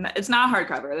it's not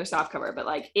hardcover, they're soft cover, but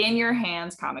like in your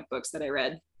hands comic books that I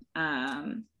read.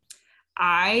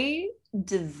 I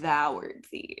devoured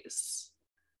these.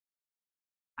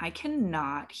 I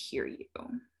cannot hear you.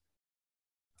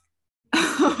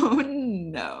 Oh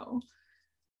no.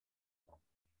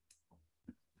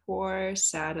 Poor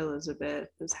sad Elizabeth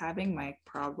is having mic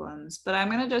problems, but I'm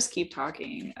gonna just keep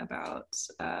talking about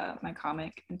my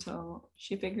comic until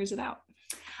she figures it out.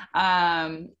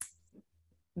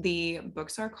 The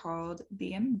books are called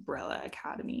The Umbrella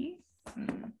Academy.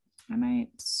 I might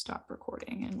stop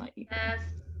recording and let you go. Test,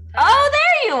 Oh,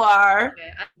 there you are.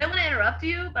 Okay, I don't want to interrupt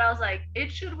you, but I was like,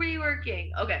 it should be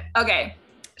working. Okay. Okay,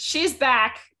 she's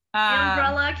back. The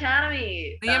Umbrella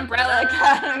Academy. The Umbrella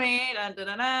Academy. Dun, dun,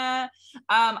 dun, dun.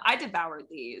 I devoured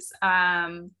these.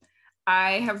 I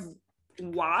have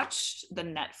watched the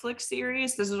Netflix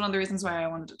series. This is one of the reasons why I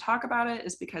wanted to talk about it,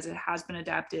 is because it has been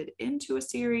adapted into a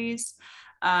series.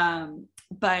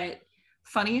 But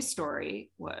funny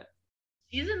story, what?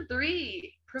 Season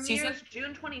 3 premieres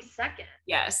June 22nd.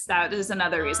 Yes, that is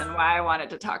another reason why I wanted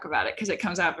to talk about it, because it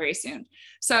comes out very soon.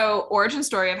 So, origin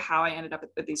story of how I ended up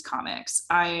with these comics.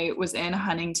 I was in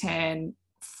Huntington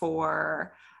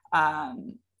for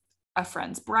a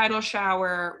friend's bridal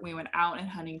shower. We went out in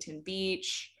Huntington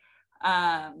Beach,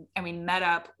 and we met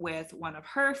up with one of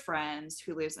her friends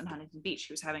who lives in Huntington Beach.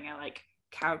 She was having a like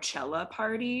Coachella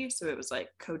party, so it was like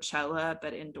Coachella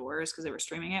but indoors because they were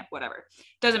streaming it. Whatever,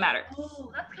 doesn't matter.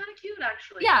 Oh, that's kind of cute,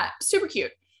 actually. Yeah, super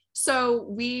cute. So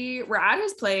we were at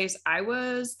his place. I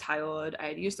was tired. I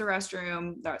had used the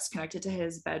restroom that's connected to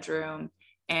his bedroom,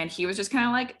 and he was just kind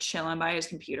of like chilling by his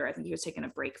computer. I think he was taking a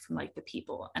break from like the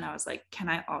people, and I was like, can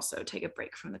I also take a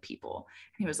break from the people?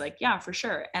 And he was like, yeah, for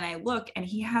sure. And I look, and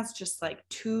he has just like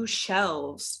 2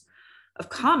 shelves of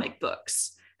comic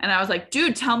books. And I was like,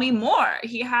 dude, tell me more.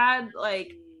 He had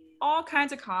like all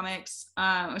kinds of comics.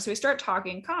 So we start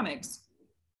talking comics.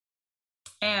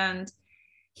 And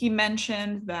he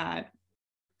mentioned that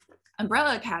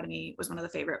Umbrella Academy was one of the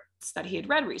favorites that he had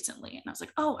read recently. And I was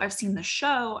like, oh, I've seen the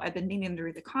show. I've been needing to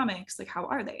read the comics. Like, how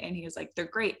are they? And he was like, they're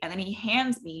great. And then he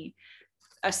hands me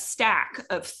a stack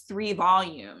of 3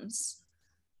 volumes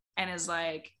and is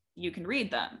like, you can read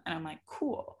them. And I'm like,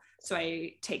 cool. So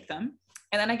I take them.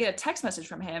 And then I get a text message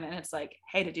from him, and it's like,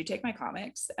 hey, did you take my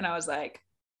comics? And I was like,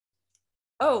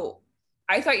 oh,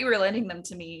 I thought you were lending them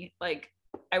to me. Like,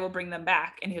 I will bring them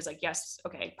back. And he was like, yes,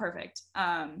 okay, perfect.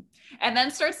 And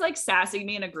then starts like sassing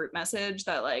me in a group message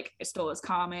that like I stole his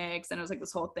comics, and it was like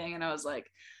this whole thing. And I was like,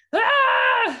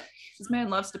 ah, this man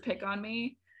loves to pick on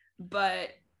me,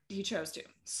 but he chose to.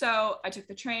 So I took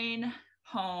the train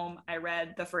home. I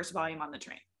read the first volume on the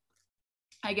train.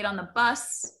 I get on the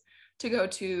bus to go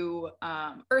to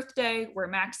Earth Day, where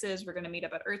Max is. We're going to meet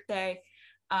up at Earth Day.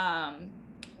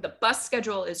 The bus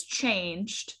schedule is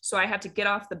changed, so I have to get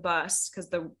off the bus because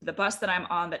the bus that I'm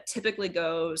on that typically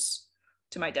goes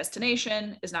to my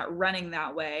destination is not running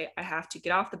that way. I have to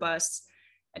get off the bus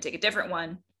and take a different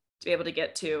one to be able to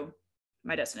get to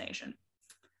my destination.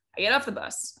 I get off the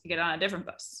bus, I get on a different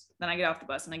bus, then I get off the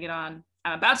bus, and I'm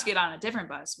about to get on a different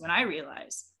bus when I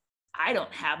realize I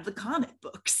don't have the comic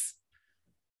books.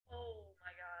 Oh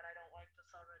my god, I don't like this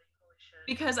already. Holy shit.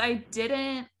 Because I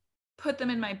didn't put them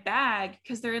in my bag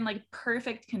because they're in like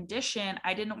perfect condition.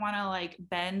 I didn't want to like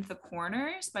bend the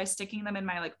corners by sticking them in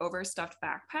my like overstuffed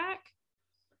backpack.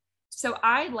 So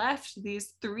I left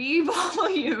these 3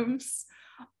 volumes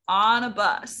on a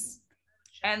bus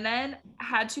and then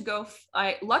had to go.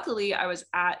 Luckily I was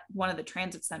at one of the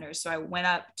transit centers. So I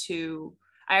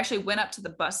actually went up to the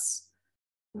bus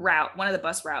route, one of the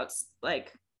bus routes,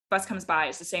 like bus comes by,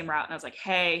 it's the same route. And I was like,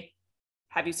 hey,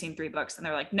 have you seen 3 books? And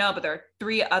they're like, no, but there are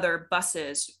 3 other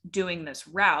buses doing this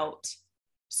route.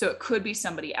 So it could be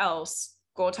somebody else.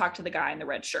 Go talk to the guy in the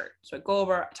red shirt. So I go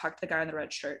over, I talk to the guy in the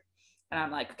red shirt. And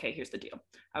I'm like, okay, here's the deal.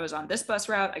 I was on this bus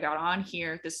route. I got on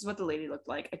here. This is what the lady looked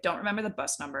like. I don't remember the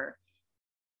bus number.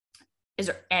 Is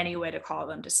there any way to call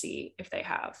them to see if they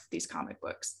have these comic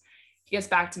books? He gets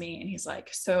back to me and he's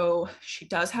like, so she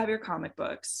does have your comic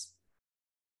books.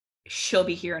 She'll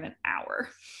be here in an hour.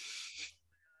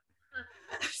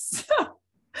 So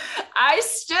I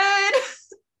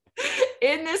stood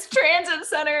in this transit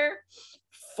center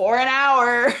for an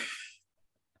hour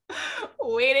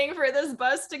waiting for this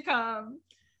bus to come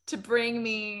to bring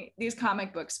me these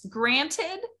comic books.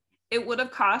 Granted, it would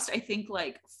have cost, I think,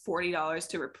 like $40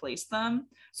 to replace them.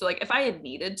 So like if I had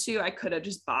needed to, I could have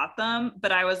just bought them.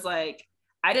 But I was like,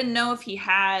 I didn't know if he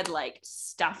had like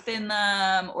stuff in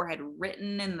them or had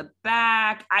written in the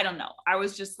back. I don't know. I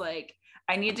was just like,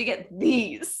 I need to get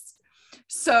these.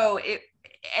 So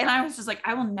and I was just like,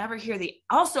 I will never hear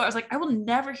I was like, I will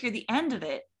never hear the end of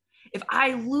it if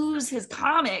I lose his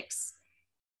comics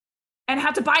and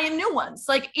have to buy him new ones.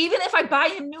 Like, even if I buy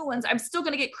him new ones, I'm still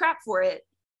going to get crap for it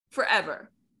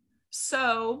forever.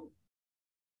 So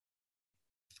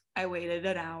I waited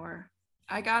an hour.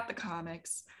 I got the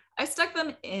comics. I stuck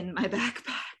them in my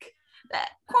backpack. The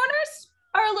corners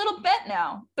are a little bent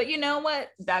now, but you know what?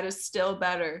 That is still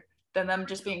better than them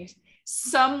just being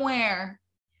somewhere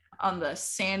on the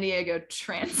San Diego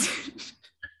Transit.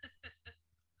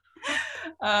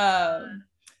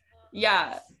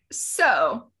 Yeah.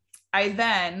 So I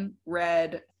then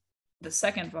read the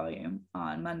second volume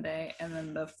on Monday, and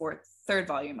then the third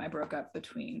volume I broke up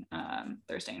between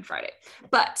Thursday and Friday.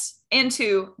 But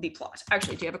into the plot.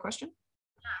 Actually, do you have a question?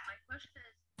 Yeah, my question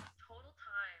is total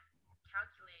time,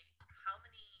 calculate how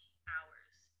many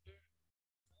hours, if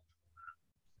multiple hours,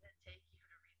 it take you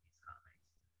to read these comics.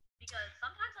 Because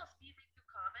sometimes I'll speed read through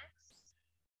comics,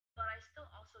 but I still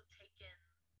also take in,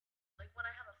 like when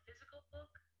I have a physical book,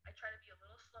 I try to be a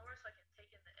little slower so I can take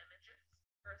in the images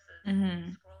versus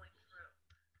scrolling through.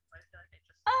 But I feel like I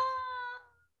just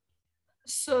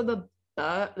so the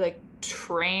like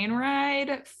train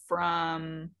ride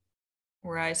from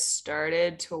where I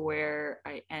started to where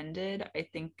I ended, I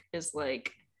think is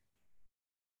like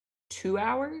 2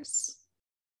 hours.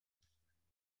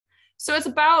 So it's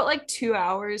about like 2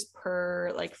 hours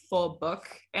per like full book,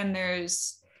 and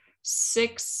there's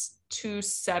 6 to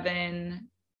 7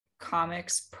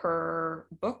 comics per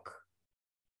book.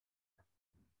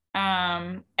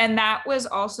 And that was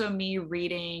also me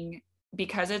reading,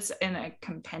 because it's in a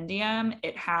compendium,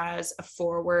 it has a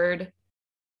forward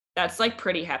that's like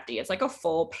pretty hefty. It's like a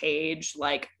full page,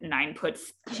 like 9-point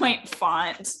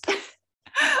font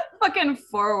fucking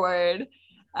forward.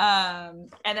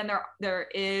 And then there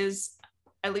is,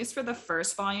 at least for the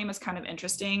first volume, it's kind of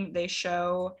interesting. They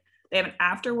have an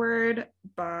afterword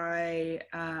by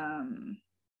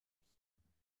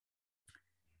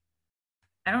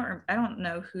I don't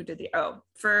know who did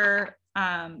for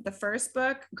the first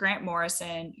book, Grant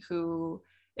Morrison, who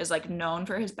is like known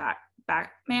for his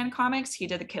Batman comics. He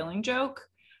did The Killing Joke.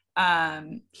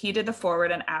 He did the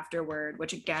forward and afterword,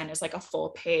 which again is like a full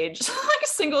page, like a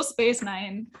single space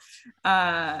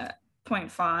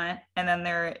 9-point font. And then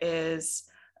there is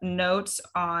notes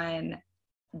on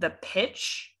the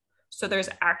pitch. So there's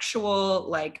actual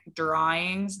like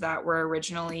drawings that were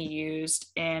originally used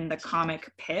in the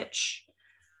comic pitch.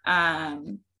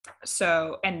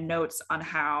 So, and notes on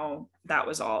how that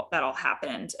all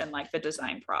happened and like the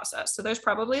design process. So there's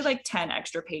probably like 10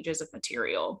 extra pages of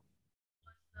material.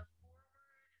 was the forward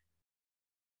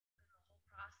in the whole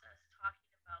process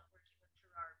talking about working with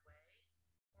Gerard Way,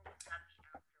 or was that the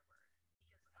afterward?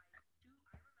 Because I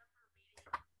remember reading,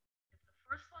 if the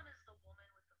first one is the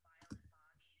woman with the violet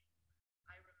body,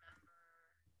 I remember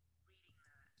reading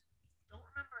that. Don't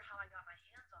remember how I got my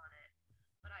hands on it,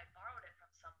 but I borrowed it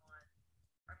from someone,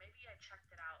 or maybe I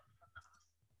checked it out from the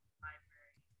Austin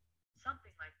library,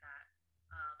 something like that.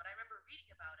 But I remember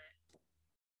reading about it.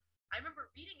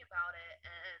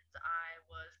 And I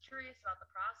was curious about the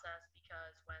process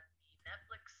because when the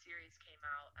Netflix series came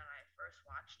out and I first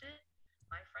watched it,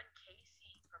 my friend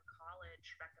Casey from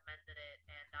college recommended it,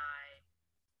 and I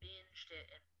binged it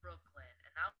in Brooklyn.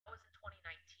 And that was in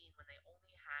 2019 when they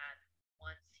only had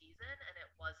one season, and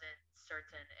it wasn't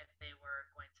certain if they were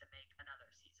going to make another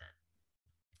season.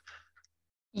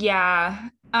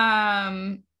 Yeah.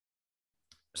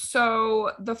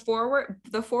 So the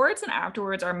forwards and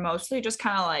afterwards are mostly just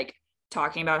kind of like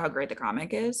talking about how great the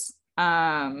comic is.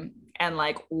 And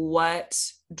like what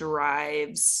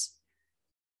drives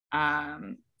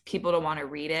people to want to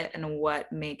read it, and what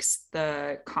makes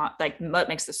what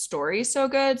makes the story so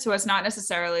good. So it's not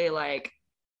necessarily like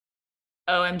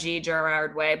OMG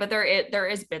Gerard Way, but there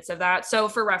is bits of that. So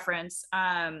for reference,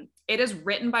 it is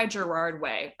written by Gerard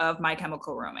Way of My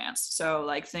Chemical Romance. So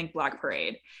like think Black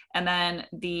Parade. And then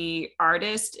the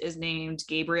artist is named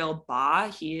Gabriel Ba.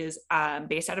 He is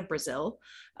based out of Brazil.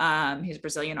 He's a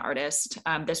Brazilian artist.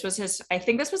 This was his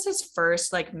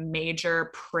first like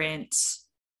major print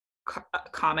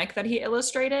comic that he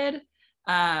illustrated.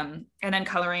 And then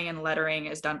coloring and lettering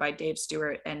is done by Dave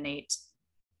Stewart and Nate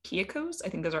Piakos. I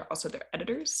think those are also their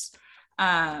editors.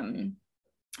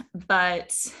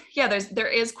 But yeah, there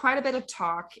is quite a bit of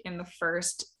talk in the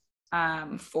first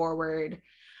forward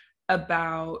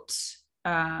about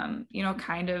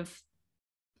kind of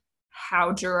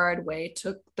how Gerard Way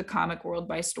took the comic world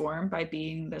by storm by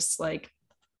being this like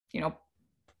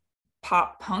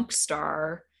pop punk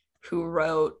star who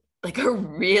wrote like a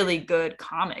really good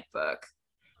comic book.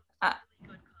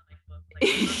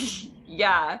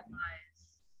 Yeah.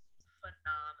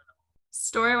 Phenomenal.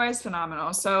 Story-wise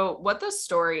phenomenal. So what the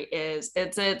story is,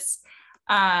 it's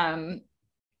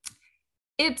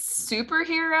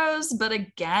superheroes, but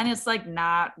again, it's like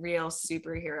not real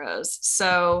superheroes.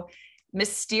 So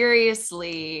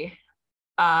mysteriously,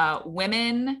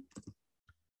 women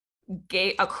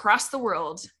across the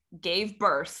world gave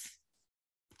birth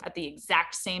at the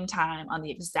exact same time on the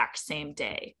exact same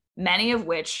day, many of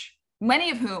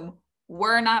whom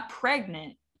were not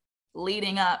pregnant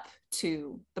leading up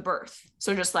to the birth.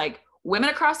 So just like women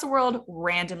across the world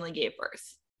randomly gave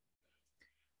birth.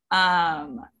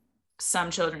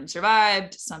 some children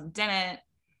survived, some didn't.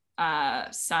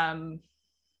 Some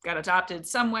got adopted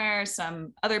somewhere,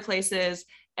 some other places.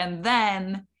 And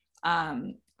then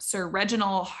Sir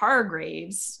Reginald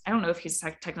Hargraves, I don't know if he's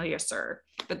technically a sir,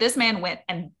 but this man went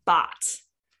and bought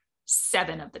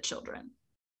 7 of the children.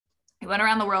 He went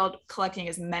around the world collecting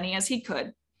as many as he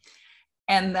could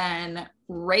and then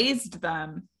raised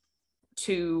them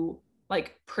to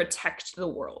like protect the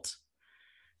world.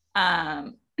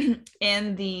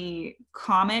 In the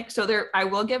comic, so there, I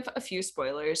will give a few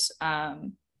spoilers.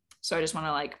 So I just want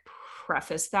to like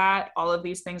preface that all of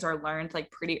these things are learned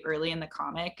like pretty early in the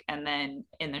comic, and then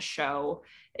in the show,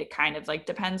 it kind of like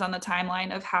depends on the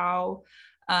timeline of how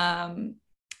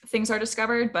things are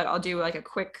discovered. But I'll do like a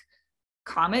quick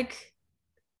comic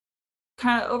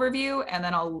kind of overview, and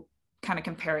then I'll kind of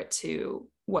compare it to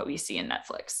what we see in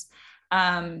Netflix.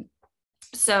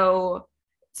 So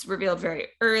it's revealed very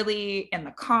early in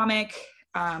the comic.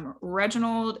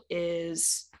 Reginald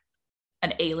is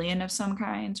an alien of some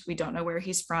kind. We don't know where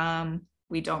he's from.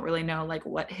 We don't really know like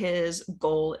what his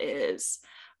goal is,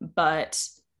 but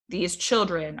these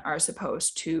children are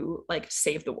supposed to like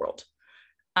save the world.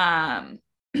 And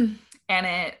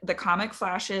the comic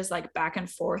flashes like back and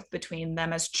forth between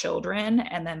them as children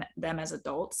and then them as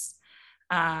adults.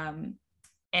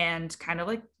 And kind of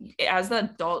like as the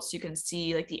adults, you can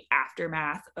see like the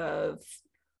aftermath of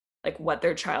like what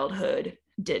their childhood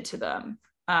did to them.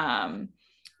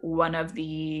 One of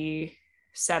the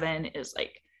 7 is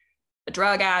like a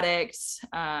drug addict,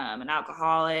 an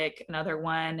alcoholic. Another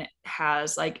one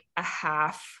has like a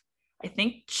half, I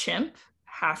think, chimp,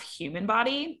 half human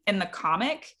body. In the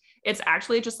comic, it's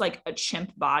actually just like a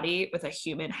chimp body with a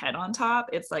human head on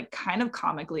top. It's like kind of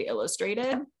comically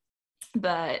illustrated,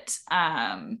 but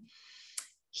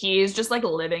he's just like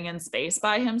living in space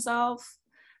by himself.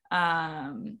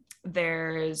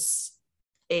 There's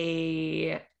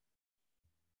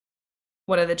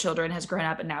one of the children has grown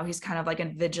up and now he's kind of like a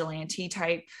vigilante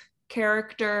type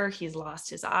character. He's lost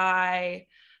his eye.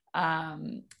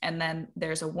 And then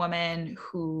there's a woman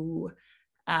who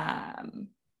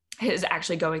is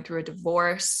actually going through a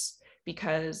divorce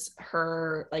because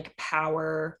her like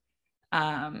power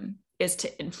is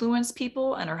to influence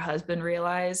people, and her husband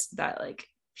realized that like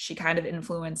she kind of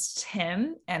influenced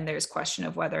him, and there's question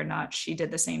of whether or not she did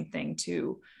the same thing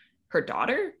to her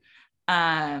daughter.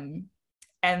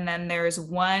 And then there's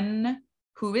one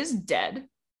who is dead.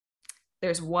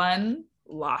 There's one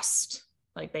lost,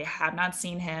 like they have not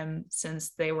seen him since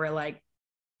they were like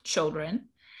children.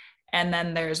 And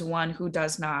then there's one who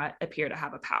does not appear to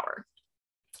have a power.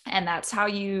 And that's how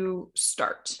you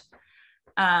start.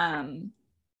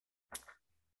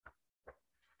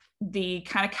 The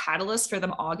kind of catalyst for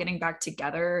them all getting back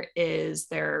together is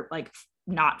their like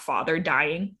not father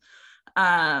dying.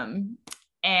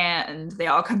 And they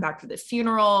all come back for the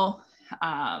funeral.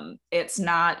 It's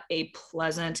not a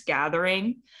pleasant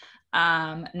gathering.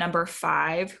 Number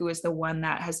 5, who is the one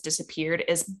that has disappeared,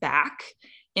 is back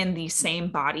in the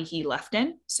same body he left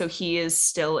in. So he is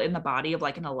still in the body of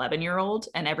like an 11-year-old,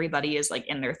 and everybody is like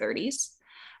in their 30s.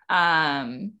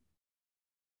 And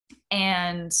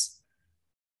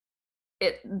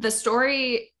the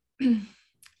story,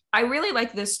 I really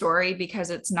like this story because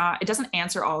it doesn't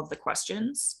answer all of the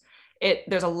questions.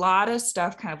 There's a lot of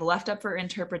stuff kind of left up for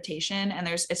interpretation, and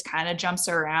it's kind of jumps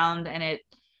around, and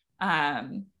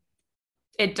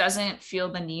it doesn't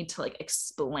feel the need to like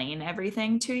explain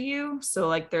everything to you. So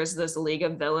like there's this league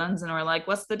of villains and we're like,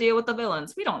 what's the deal with the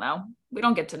villains? We don't know. We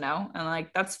don't get to know. And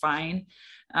like, that's fine.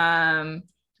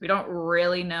 We don't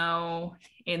really know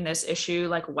in this issue,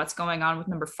 like what's going on with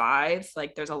number 5.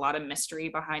 Like there's a lot of mystery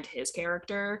behind his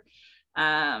character.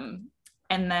 And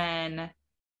then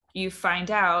you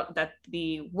find out that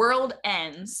the world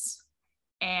ends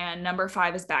and number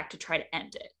 5 is back to try to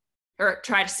end it or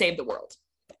try to save the world.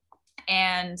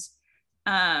 And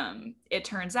it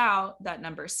turns out that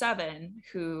number 7,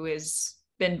 who has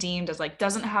been deemed as like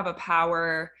doesn't have a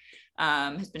power,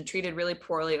 has been treated really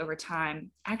poorly over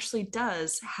time, actually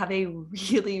does have a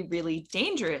really, really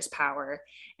dangerous power.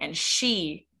 And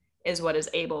she is what is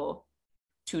able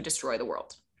to destroy the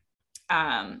world.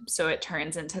 So it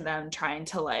turns into them trying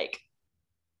to like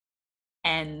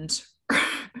end,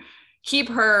 keep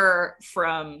her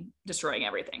from destroying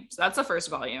everything. So that's the first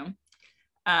volume.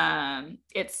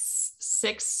 It's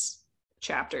 6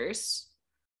 chapters.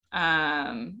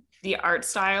 The art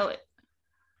style,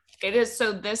 it is,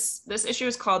 so this issue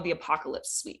is called the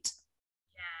Apocalypse Suite.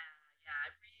 Yeah, I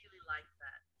really like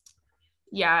that.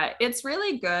 Yeah, it's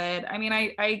really good. I mean,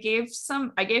 I gave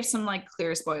some like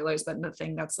clear spoilers, but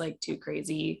nothing that's like too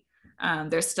crazy.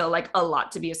 There's still like a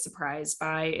lot to be surprised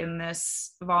by in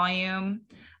this volume.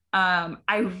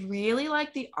 I really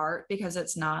like the art because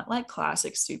it's not like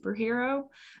classic superhero.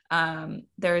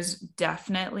 There's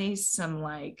definitely some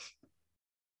like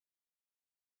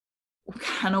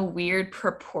kind of weird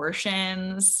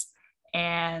proportions,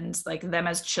 and like them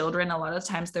as children, a lot of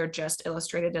times they're just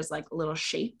illustrated as like little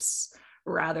shapes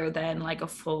rather than like a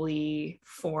fully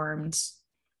formed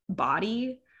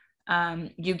body.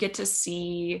 You get to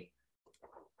see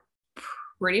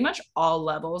pretty much all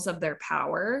levels of their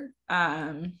power. They're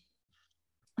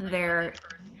like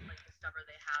discover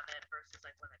they have it versus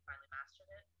like when they finally mastered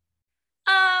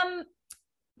it.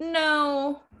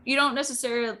 No, you don't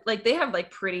necessarily like they have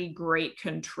like pretty great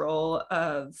control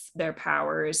of their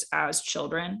powers as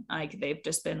children. Like they've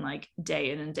just been like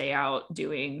day in and day out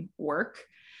doing work.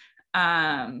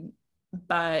 But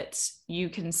you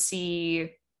can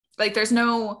see like there's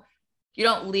no you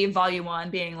don't leave volume 1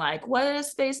 being like, what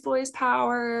is Space Boy's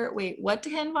power? Wait, what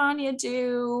can Vanya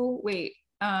do? Wait,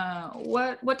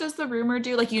 what does the rumor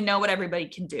do? Like you know what everybody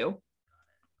can do.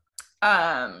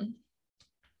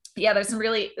 Yeah, there's some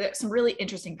really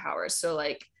interesting powers. So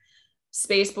like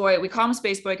Space Boy, we call him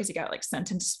Space Boy because he got like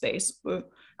sent into space.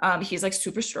 He's like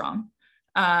super strong.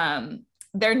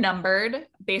 They're numbered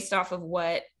based off of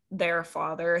what their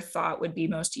father thought would be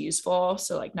most useful.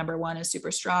 So like number 1 is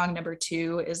super strong. Number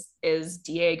 2 is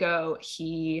Diego.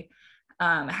 He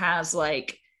has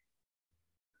like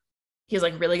he's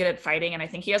like really good at fighting, and I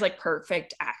think he has like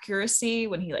perfect accuracy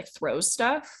when he like throws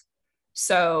stuff.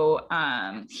 So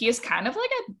he is kind of like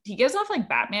he gives off like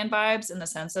Batman vibes in the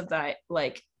sense of that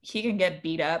like he can get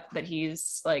beat up, but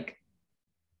he's got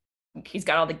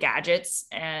all the gadgets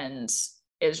and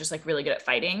is just like really good at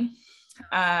fighting.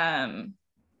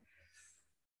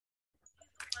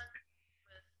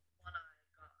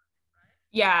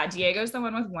 Yeah, Diego's the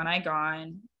one with one eye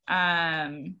gone.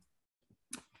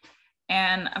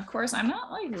 And of course, I'm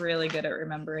not like really good at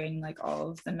remembering like all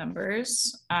of the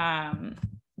numbers.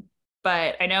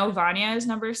 But I know Vanya is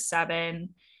number 7.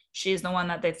 She's the one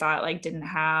that they thought like didn't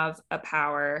have a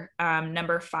power.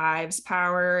 Number 5's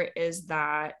power is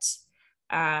that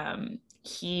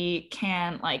he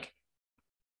can like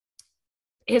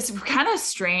it's kind of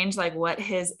strange like what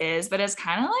his is, but it's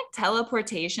kind of like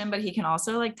teleportation, but he can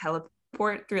also like teleport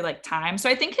through like time. So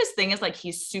I think his thing is like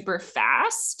he's super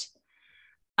fast.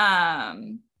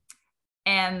 And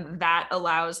that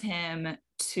allows him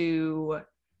to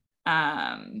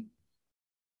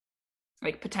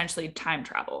like potentially time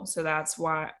travel. So that's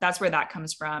where that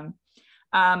comes from.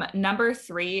 Number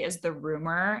 3 is the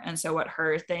rumor. And so what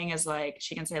her thing is like,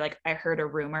 she can say like, I heard a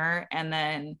rumor, and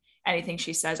then anything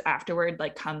she says afterward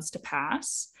like comes to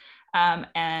pass.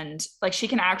 And like she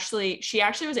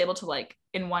actually was able to like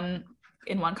in one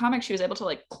comic, she was able to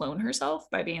like clone herself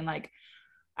by being like,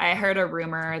 I heard a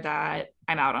rumor that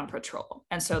I'm out on patrol.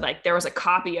 And so like there was a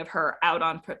copy of her out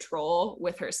on patrol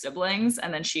with her siblings,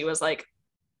 and then she was like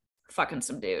fucking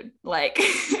some dude. Like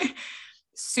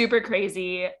super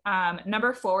crazy.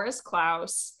 Number 4 is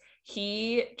Klaus.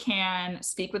 He can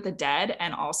speak with the dead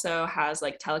and also has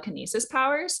like telekinesis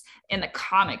powers in the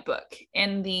comic book.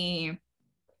 In the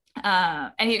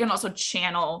and he can also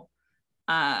channel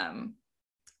a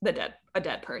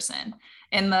dead person.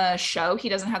 In the show, he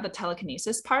doesn't have the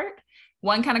telekinesis part.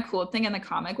 One kind of cool thing in the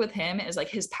comic with him is like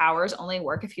his powers only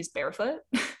work if he's barefoot.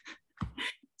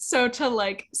 So to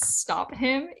like stop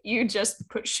him, you just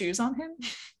put shoes on him,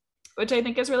 which I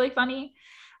think is really funny.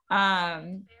 I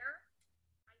don't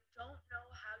know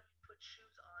how you put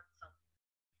shoes on someone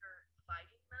if you're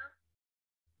fighting them,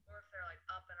 or if they're like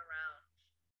up and around.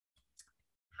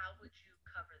 How would you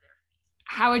cover their feet?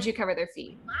 How would you cover their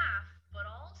feet? Laugh, but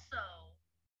also,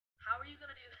 how are you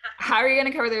gonna do that? How are you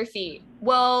going to cover their feet?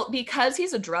 Well, because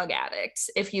he's a drug addict,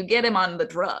 if you get him on the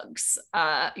drugs,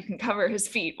 you can cover his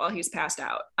feet while he's passed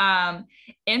out.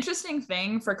 Interesting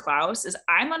thing for Klaus is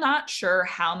I'm not sure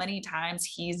how many times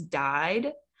he's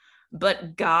died,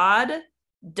 but God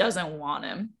doesn't want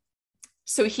him.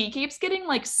 So he keeps getting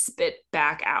like spit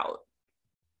back out.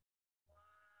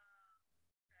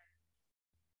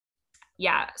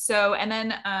 Yeah. So, and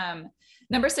then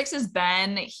number 6 is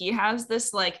Ben. He has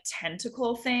this like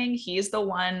tentacle thing. He's the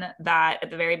one that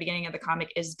at the very beginning of the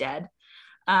comic is dead.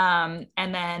 And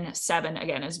then 7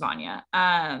 again is Vanya.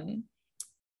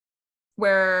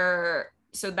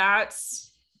 So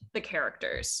that's the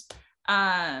characters.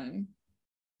 The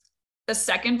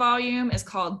second volume is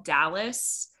called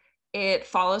Dallas. It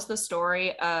follows the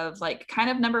story of like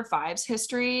kind of number 5's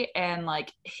history and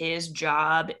like his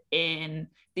job in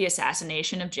the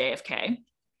assassination of JFK.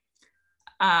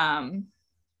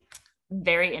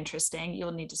 Very interesting.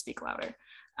 You'll need to speak louder.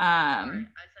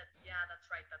 Um, I said, yeah, that's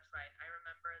right. I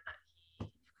remember that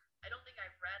I don't think I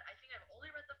think I've only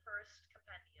read the first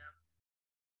compendium,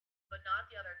 but not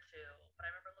the other two. But I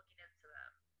remember looking into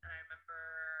them, and I remember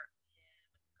him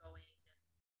going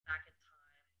back in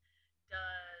time.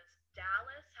 Does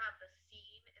Dallas have the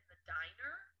scene in the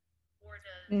diner, or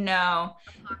does no,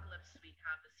 Apocalypse Suite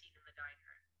have the scene in the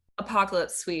diner?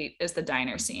 Apocalypse Suite is the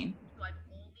diner scene. So I've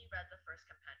only read the first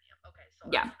compendium. Okay, so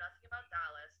I Yeah. know nothing about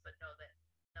Dallas, but know that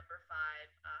number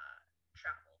 5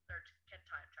 travel or can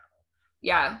time travel.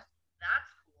 Yeah. Wow,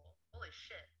 that's cool. Holy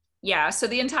shit. Yeah. So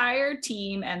the entire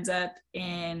team ends up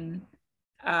in,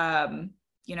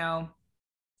 you know,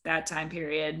 that time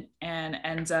period and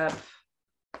ends up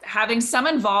having some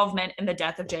involvement in the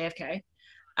death of JFK.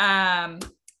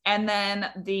 And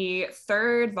then the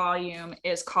third volume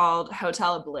is called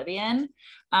Hotel Oblivion.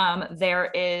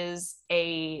 There is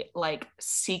a like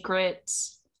secret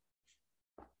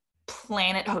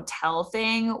planet hotel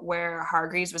thing where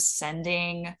Hargreaves was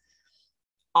sending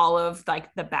all of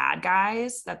like the bad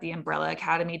guys that the Umbrella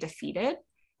Academy defeated.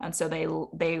 And so they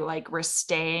like were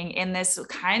staying in this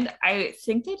kind, I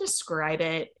think they describe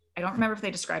it, I don't remember if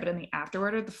they describe it in the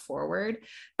afterword or the forward,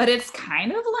 but it's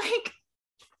kind of like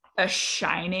a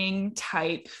Shining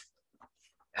type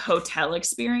hotel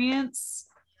experience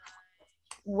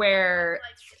where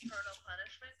like eternal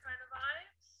punishment kind of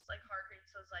vibes. Like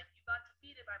Hargreaves was like, you got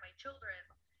defeated by my children,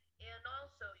 and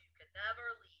also you can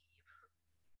never leave.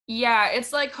 yeah,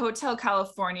 it's like Hotel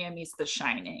California meets The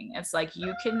Shining. It's like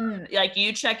you can like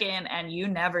you check in and you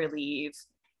never leave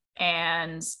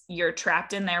and you're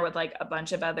trapped in there with like a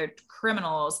bunch of other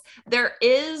criminals. They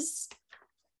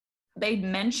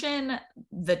mention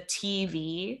the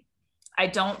TV. I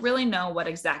don't really know what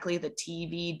exactly the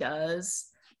TV does,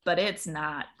 but it's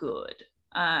not good.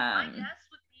 My guess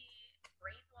would be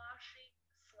brainwashing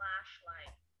slash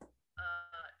like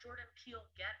Jordan Peele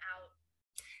Get Out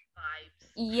vibes.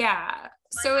 Yeah.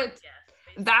 So it's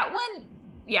that one,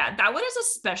 yeah, that one is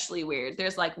especially weird.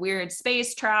 There's like weird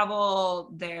space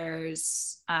travel.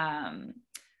 There's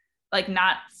like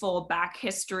not full back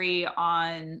history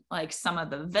on like some of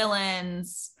the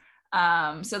villains.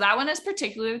 So that one is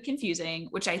particularly confusing,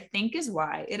 which I think is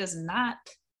why it does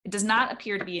not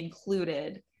appear to be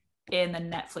included in the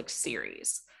Netflix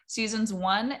series. Seasons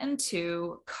 1 and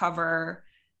 2 cover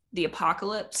the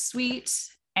Apocalypse Suite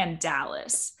and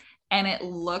Dallas. And it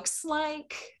looks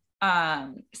like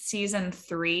season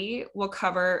 3 will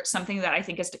cover something that I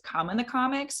think is to come in the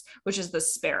comics, which is the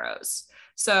Sparrows.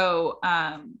 So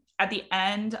at the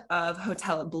end of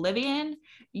Hotel Oblivion,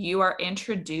 you are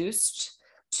introduced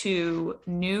to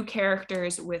new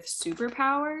characters with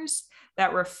superpowers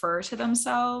that refer to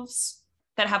themselves,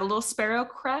 that have a little sparrow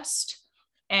crest.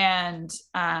 And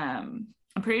I'm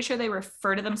pretty sure they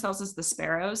refer to themselves as the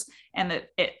Sparrows. And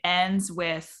that it ends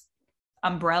with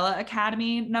Umbrella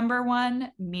Academy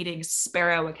 #1 meeting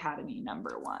Sparrow Academy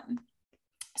 #1.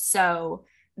 So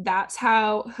that's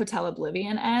how Hotel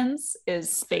Oblivion ends,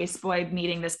 is Space Boy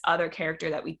meeting this other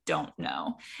character that we don't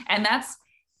know. And that's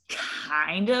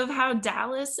kind of how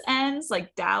Dallas ends.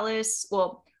 Like Dallas,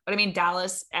 well, what I mean,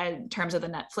 Dallas in terms of the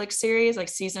Netflix series, like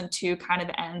season 2 kind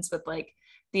of ends with like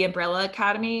the Umbrella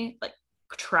Academy, like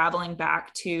traveling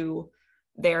back to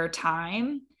their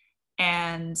time,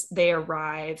 and they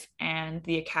arrive and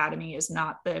the academy is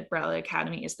not the Umbrella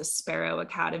Academy, is the Sparrow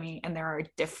Academy, and there are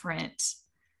different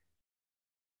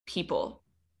people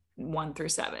 1 through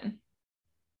 7.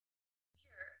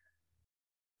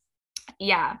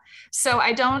 Yeah, so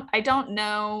I don't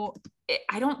know,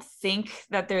 I don't think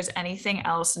that there's anything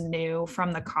else new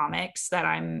from the comics that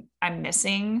I'm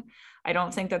missing. I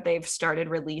don't think that they've started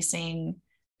releasing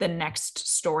the next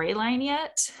storyline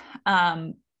yet,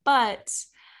 but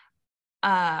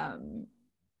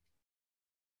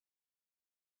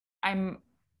I'm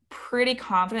pretty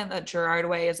confident that Gerard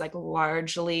Way is like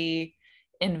largely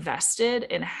invested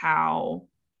in how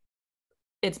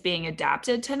it's being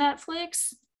adapted to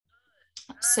Netflix.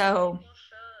 So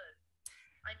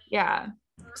yeah,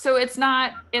 so it's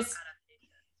not, it's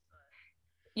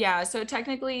yeah, so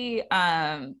technically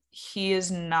he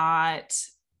is not,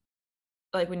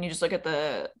 like when you just look at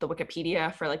the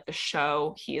Wikipedia for like the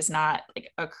show, he is not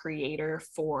like a creator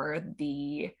for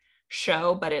the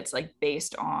show, but it's like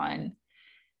based on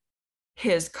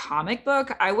his comic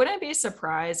book. I wouldn't be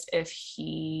surprised if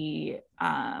he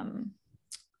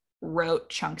wrote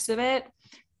chunks of it,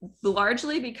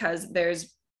 largely because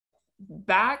there's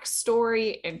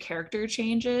backstory and character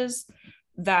changes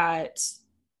that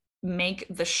make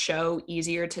the show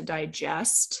easier to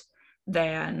digest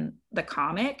than the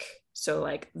comic. So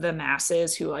like the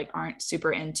masses who like aren't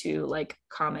super into like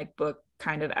comic book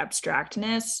kind of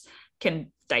abstractness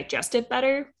can digest it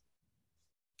better.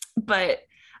 But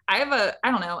I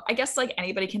don't know, I guess like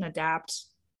anybody can adapt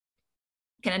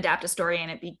a story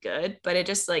and it be good, but it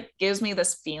just like gives me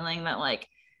this feeling that like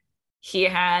he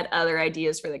had other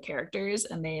ideas for the characters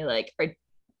and they like are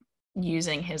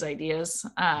using his ideas.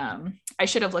 I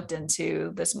should have looked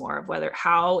into this more of whether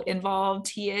how involved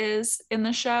he is in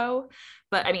the show,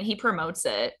 but I mean he promotes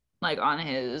it like on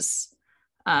his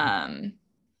like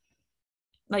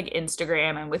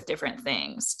Instagram and with different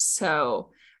things.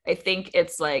 So I think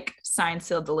it's like signed,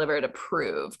 sealed, delivered,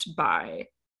 approved by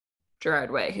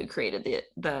Gerard Way, who created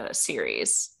the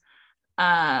series.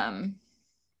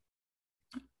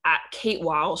 Kate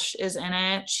Walsh is in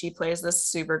it. She plays this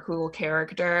super cool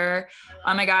character.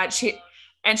 Oh my god,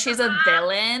 she's a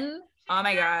villain. Oh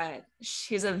my god,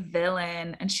 she's a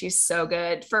villain and she's so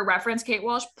good. For reference, Kate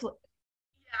Walsh. Yeah,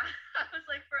 I was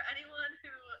like, for anyone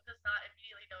who does not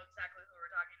immediately know exactly who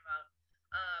we're talking about,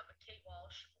 Kate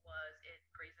Walsh was in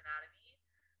Grey's Anatomy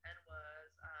and was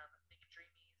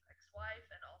McDreamy's ex-wife,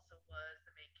 and also was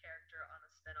the main character on the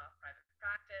spin-off Private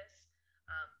Practice.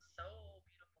 So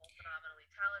beautiful,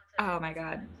 phenomenally talented. Oh my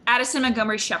god, Addison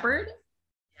Montgomery Shepherd.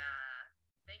 Yeah,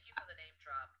 thank you for the name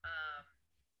drop.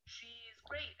 She's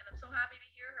great, and I'm so happy to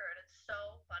hear her. And it's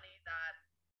so funny that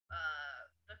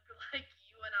like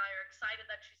you and I are excited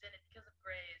that she's in it because of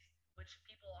Grey's, which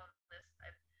people on this,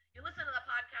 if you listen to the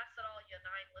podcast at all, you 9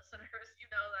 listeners, you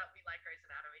know that we like Grey's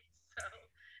Anatomy. So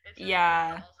it's just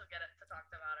Yeah. to also get it to talk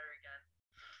about her again.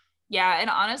 Yeah, and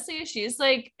honestly, she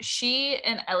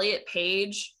and Elliot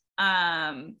Page,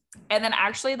 and then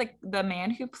actually the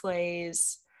man who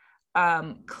plays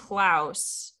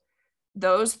Klaus,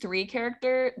 those three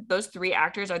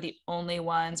actors are the only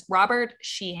ones. Robert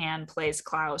Sheehan plays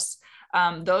Klaus.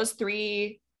 Those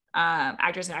three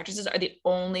actors and actresses are the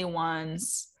only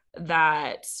ones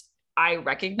that I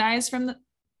recognize from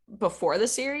before the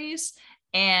series.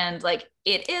 And like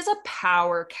it is a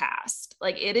power cast.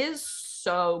 Like it is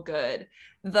so good.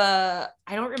 I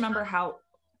don't remember how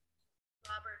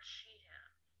Robert Sheehan.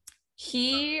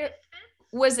 he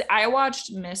was. I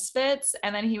watched Misfits,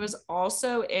 and then he was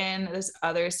also in this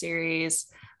other series,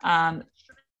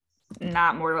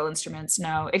 not Mortal Instruments.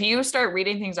 No, if you start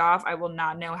reading things off, I will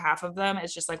not know half of them.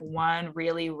 It's just like one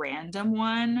really random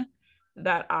one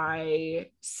that I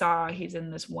saw. He's in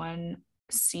this one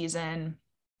season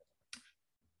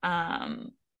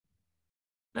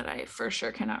that I for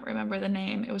sure cannot remember the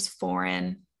name. It was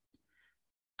foreign.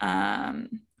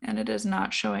 And it is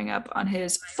not showing up on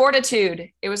his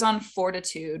Fortitude. It was on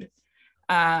Fortitude.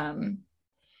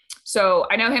 So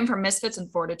I know him from Misfits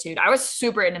and Fortitude. I was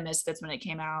super into Misfits when it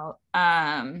came out,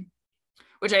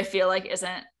 which I feel like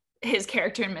isn't his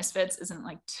character in Misfits isn't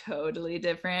like totally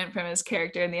different from his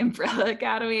character in the Umbrella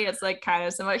Academy. It's like kind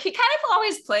of similar. He kind of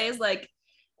always plays like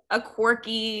a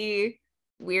quirky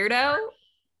weirdo.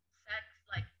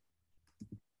 Like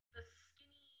the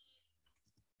skinny,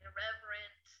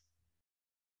 irreverent,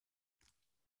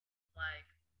 like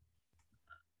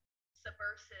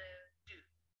subversive dude,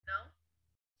 no?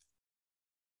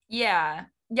 Yeah.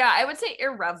 Yeah, I would say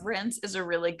irreverence is a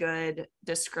really good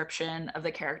description of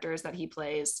the characters that he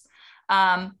plays.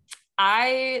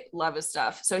 I love his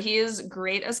stuff. So he is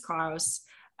great as Klaus.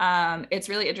 It's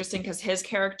really interesting because his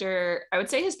character, I would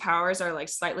say his powers are like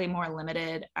slightly more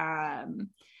limited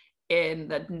in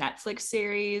the Netflix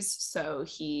series. So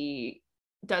he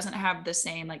doesn't have the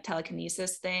same like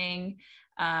telekinesis thing.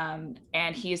 And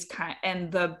he's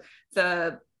and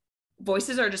the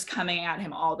voices are just coming at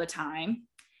him all the time.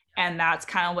 And that's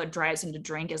kind of what drives him to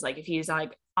drink, is like if he's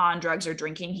like on drugs or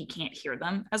drinking, he can't hear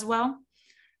them as well.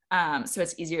 So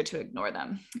it's easier to ignore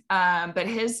them. But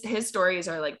his stories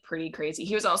are like pretty crazy.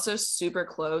 He was also super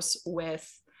close with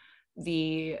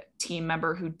the team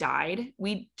member who died.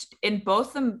 In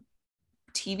both the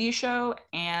TV show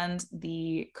and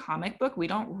the comic book, we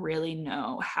don't really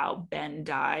know how Ben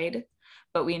died,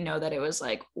 but we know that it was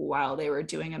like while they were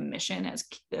doing a mission as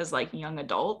like young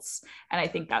adults. And I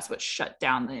think that's what shut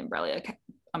down the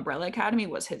Umbrella Academy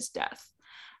was his death.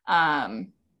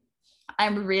 I'm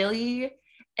really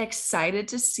excited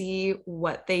to see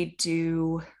what they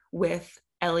do with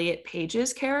Elliot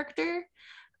Page's character.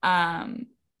 I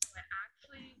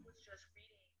actually was just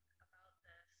reading about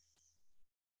this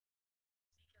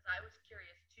because I was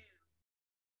curious too.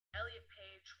 Elliot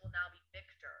Page will now be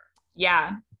Victor.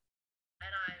 Yeah.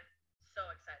 And I'm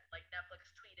so excited. Like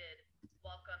Netflix tweeted,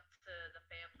 "Welcome to the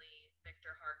family,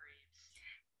 Victor Hargreaves."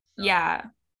 So,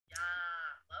 yeah.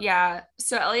 Yeah.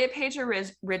 So Elliot Page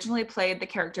originally played the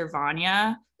character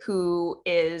Vanya, who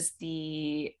is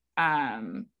the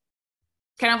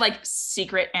kind of like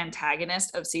secret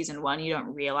antagonist of season 1. You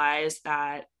don't realize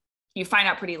that, you find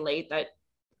out pretty late that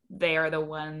they are the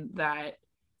one that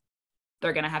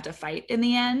they're going to have to fight in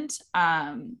the end.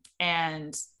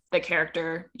 And the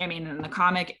character, I mean, in the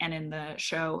comic and in the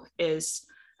show, is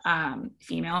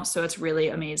female. So it's really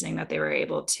amazing that they were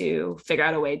able to figure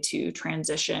out a way to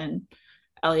transition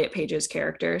Elliot Page's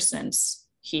character since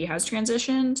he has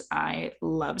transitioned. I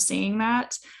love seeing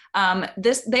that.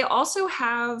 They also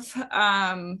have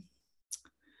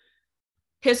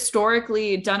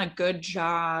historically done a good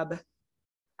job.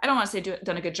 I don't want to say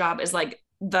done a good job, is like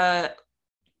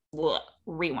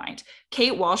rewind.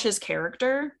 Kate Walsh's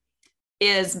character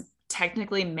is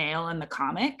technically male in the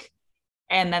comic.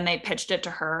 And then they pitched it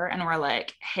to her and were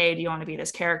like, hey, do you want to be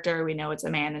this character? We know it's a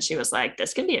man. And she was like,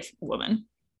 this can be a woman.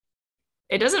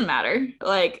 It doesn't matter.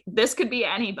 Like, this could be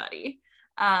anybody.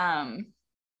 And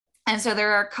so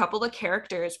there are a couple of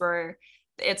characters where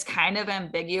it's kind of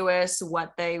ambiguous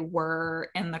what they were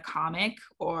in the comic,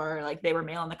 or like they were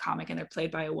male in the comic and they're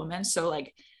played by a woman. So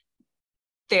like,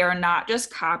 they are not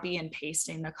just copy and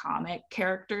pasting the comic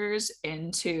characters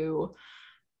into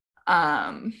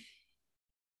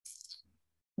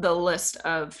the list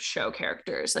of show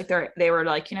characters. Like they were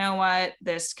like, you know what,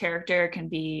 this character can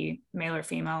be male or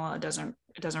female. It doesn't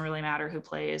really matter who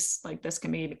plays. Like, this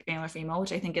can be male or female,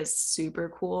 which I think is super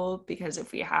cool, because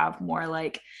if we have more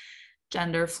like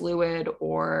gender fluid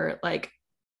or like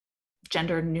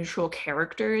gender neutral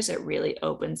characters, it really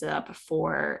opens up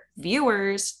for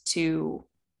viewers to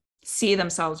see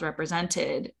themselves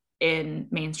represented in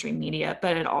mainstream media.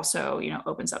 But it also, you know,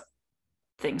 opens up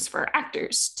things for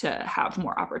actors to have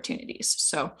more opportunities.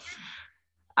 So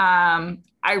I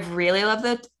really love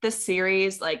the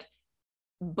series. Like,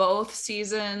 both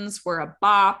seasons were a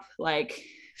bop, like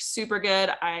super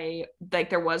good. I like,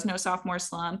 there was no sophomore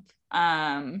slump.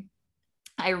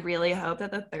 I really hope that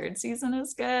the 3rd season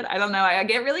is good. I don't know. I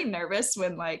get really nervous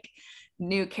when like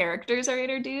new characters are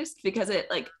introduced, because it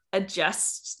like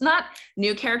adjusts, not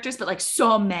new characters, but like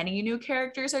so many new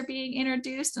characters are being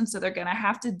introduced. And so they're going to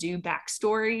have to do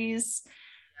backstories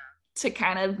to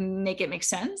kind of make it make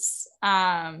sense.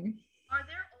 Are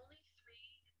there only 3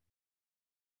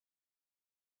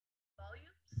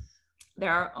 volumes?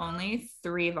 There are only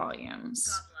 3 volumes.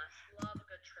 God bless. Love a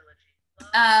good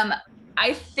trilogy.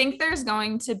 I think there's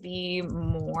going to be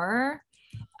more.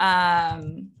 I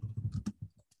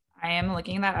am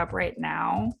looking that up right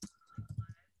now.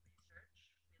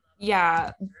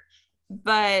 Yeah,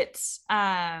 but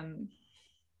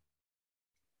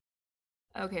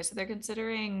okay, so they're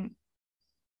considering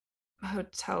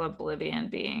Hotel Oblivion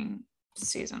being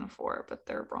season 4, but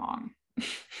they're wrong.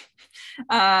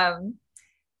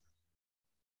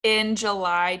 In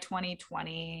July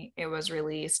 2020, it was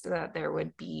released that there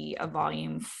would be a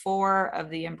volume 4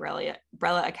 of the Umbrella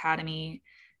Academy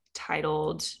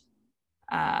titled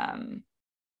The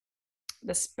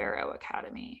Sparrow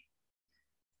Academy.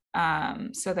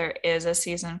 So there is a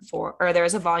season 4, or there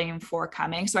is a volume 4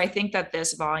 coming. So I think that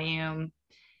this volume,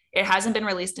 it hasn't been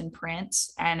released in print,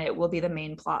 and it will be the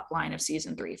main plot line of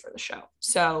season 3 for the show.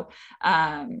 So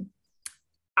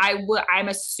I'm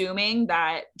assuming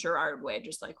that Gerard Way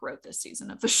just like wrote this season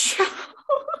of the show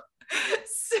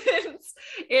since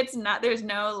it's not, there's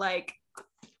no like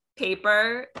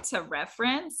paper to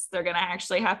reference. They're gonna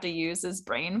actually have to use his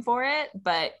brain for it.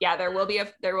 But yeah, there will be a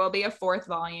 4th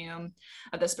volume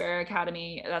of the Sparrow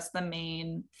Academy. That's the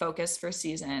main focus for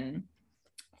season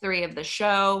 3 of the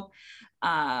show.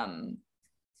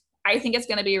 I think it's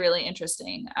going to be really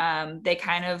interesting. They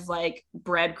kind of like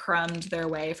breadcrumbed their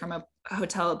way from a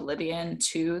Hotel Oblivion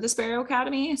to the Sparrow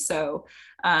Academy. So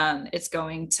I think it's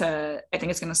going to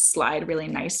slide really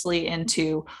nicely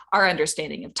into our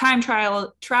understanding of time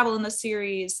travel in the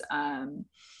series,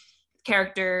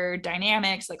 character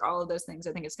dynamics, like all of those things.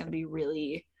 I think it's going to be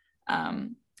really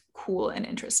cool and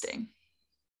interesting.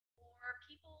 For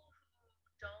people who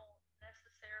don't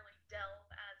necessarily delve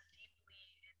as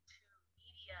deeply into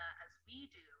media as we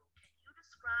do, can you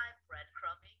describe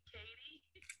breadcrumbing, Katie?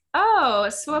 Oh,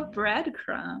 so a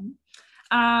breadcrumb.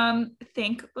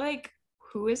 Think like,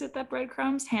 who is it that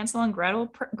breadcrumbs? Hansel and Gretel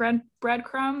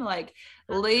breadcrumb. Like,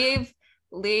 leave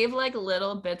like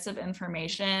little bits of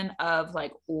information of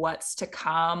like what's to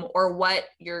come or what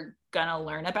you're gonna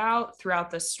learn about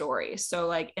throughout the story. So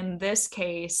like in this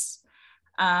case,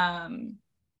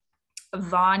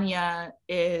 Vanya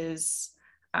is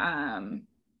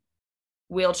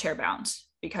wheelchair bound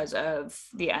because of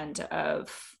the end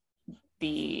of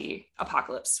the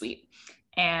Apocalypse Suite,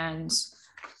 and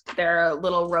their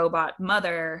little robot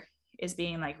mother is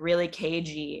being like really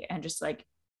cagey and just like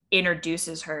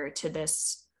introduces her to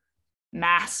this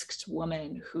masked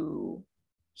woman who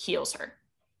heals her.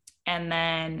 And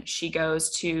then she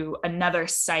goes to another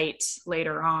site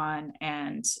later on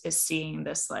and is seeing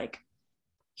this like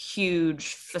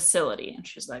huge facility. And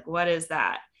she's like, what is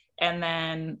that? And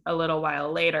then a little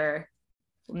while later,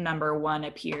 number one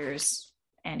appears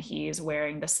and he's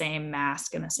wearing the same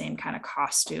mask and the same kind of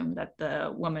costume that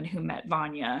the woman who met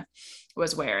Vanya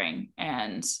was wearing,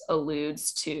 and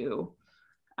alludes to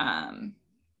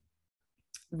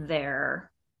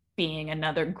there being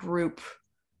another group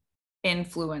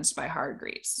influenced by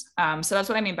Hargreaves. So that's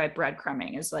what I mean by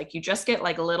breadcrumbing, is like you just get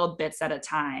like little bits at a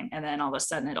time, and then all of a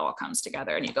sudden it all comes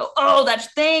together and you go, oh,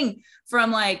 that thing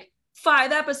from like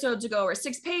 5 episodes ago or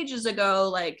 6 pages ago,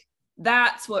 like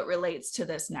that's what relates to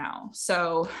this now.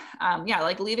 So yeah,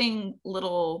 like leaving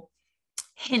little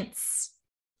hints.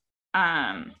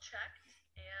 Checked,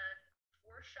 and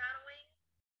foreshadowing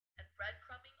and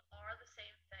breadcrumbing are the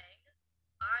same thing.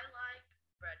 I like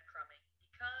breadcrumbing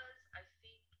because I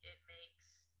think it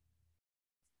makes,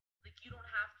 like, you don't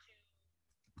have to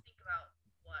think about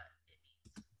what it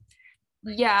means.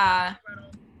 Like, Yeah.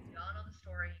 Gretel, we all know the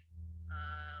story.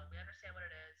 We understand what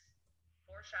it is.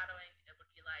 Foreshadowing, it would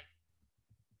be like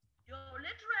your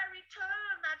literary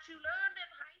term that you learned in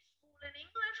high school in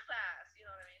English class. You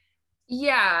know what I mean?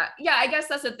 Yeah, I guess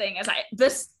that's the thing, is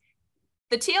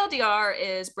the TLDR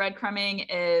is breadcrumbing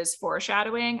is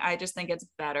foreshadowing. I just think it's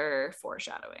better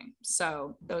foreshadowing.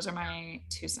 So those are my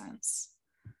 2 cents.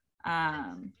 Do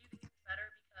you think it's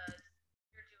better because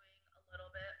you're doing a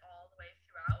little bit all the way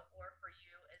throughout, or for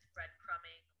you is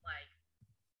breadcrumbing like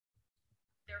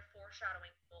they're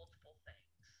foreshadowing multiple things?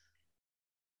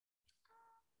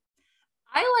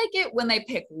 I like it when they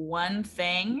pick one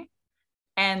thing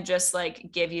and just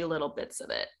like give you little bits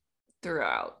of it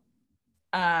throughout.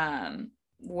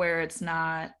 Where it's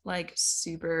not like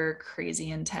super crazy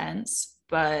intense,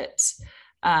 but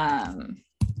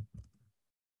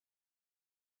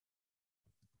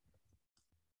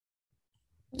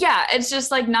yeah, it's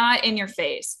just like not in your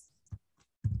face.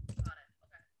 Got it.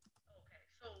 Okay. Okay.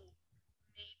 So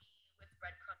maybe with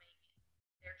breadcrumbing,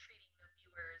 they're treating the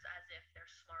viewers as if they're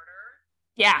smarter.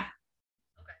 Yeah.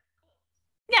 Okay. Cool.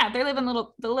 Yeah, they're living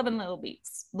little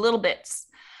bits.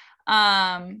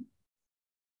 Um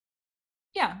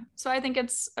yeah, so I think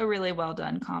it's a really well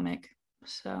done comic.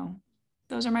 So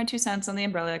those are my 2 cents on the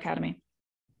Umbrella Academy.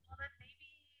 Well, then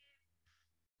maybe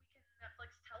we can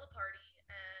Netflix teleparty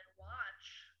and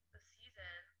watch the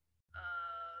season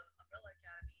of Umbrella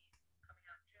Academy coming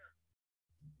out in June.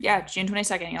 Yeah, June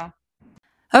 22nd, y'all.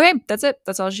 Okay, that's it.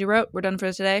 That's all she wrote. We're done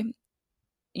for today.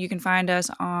 You can find us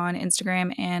on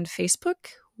Instagram and Facebook.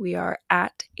 We are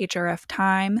at HRF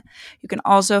Time. You can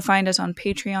also find us on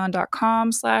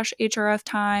patreon.com/HRF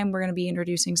Time. We're going to be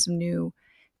introducing some new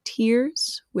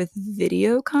tiers with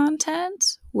video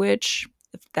content, which,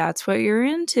 if that's what you're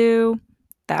into,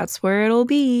 that's where it'll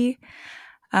be.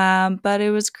 But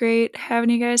it was great having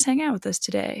you guys hang out with us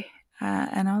today.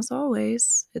 And as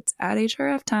always, it's at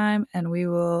HRF Time, and we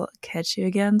will catch you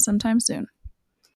again sometime soon.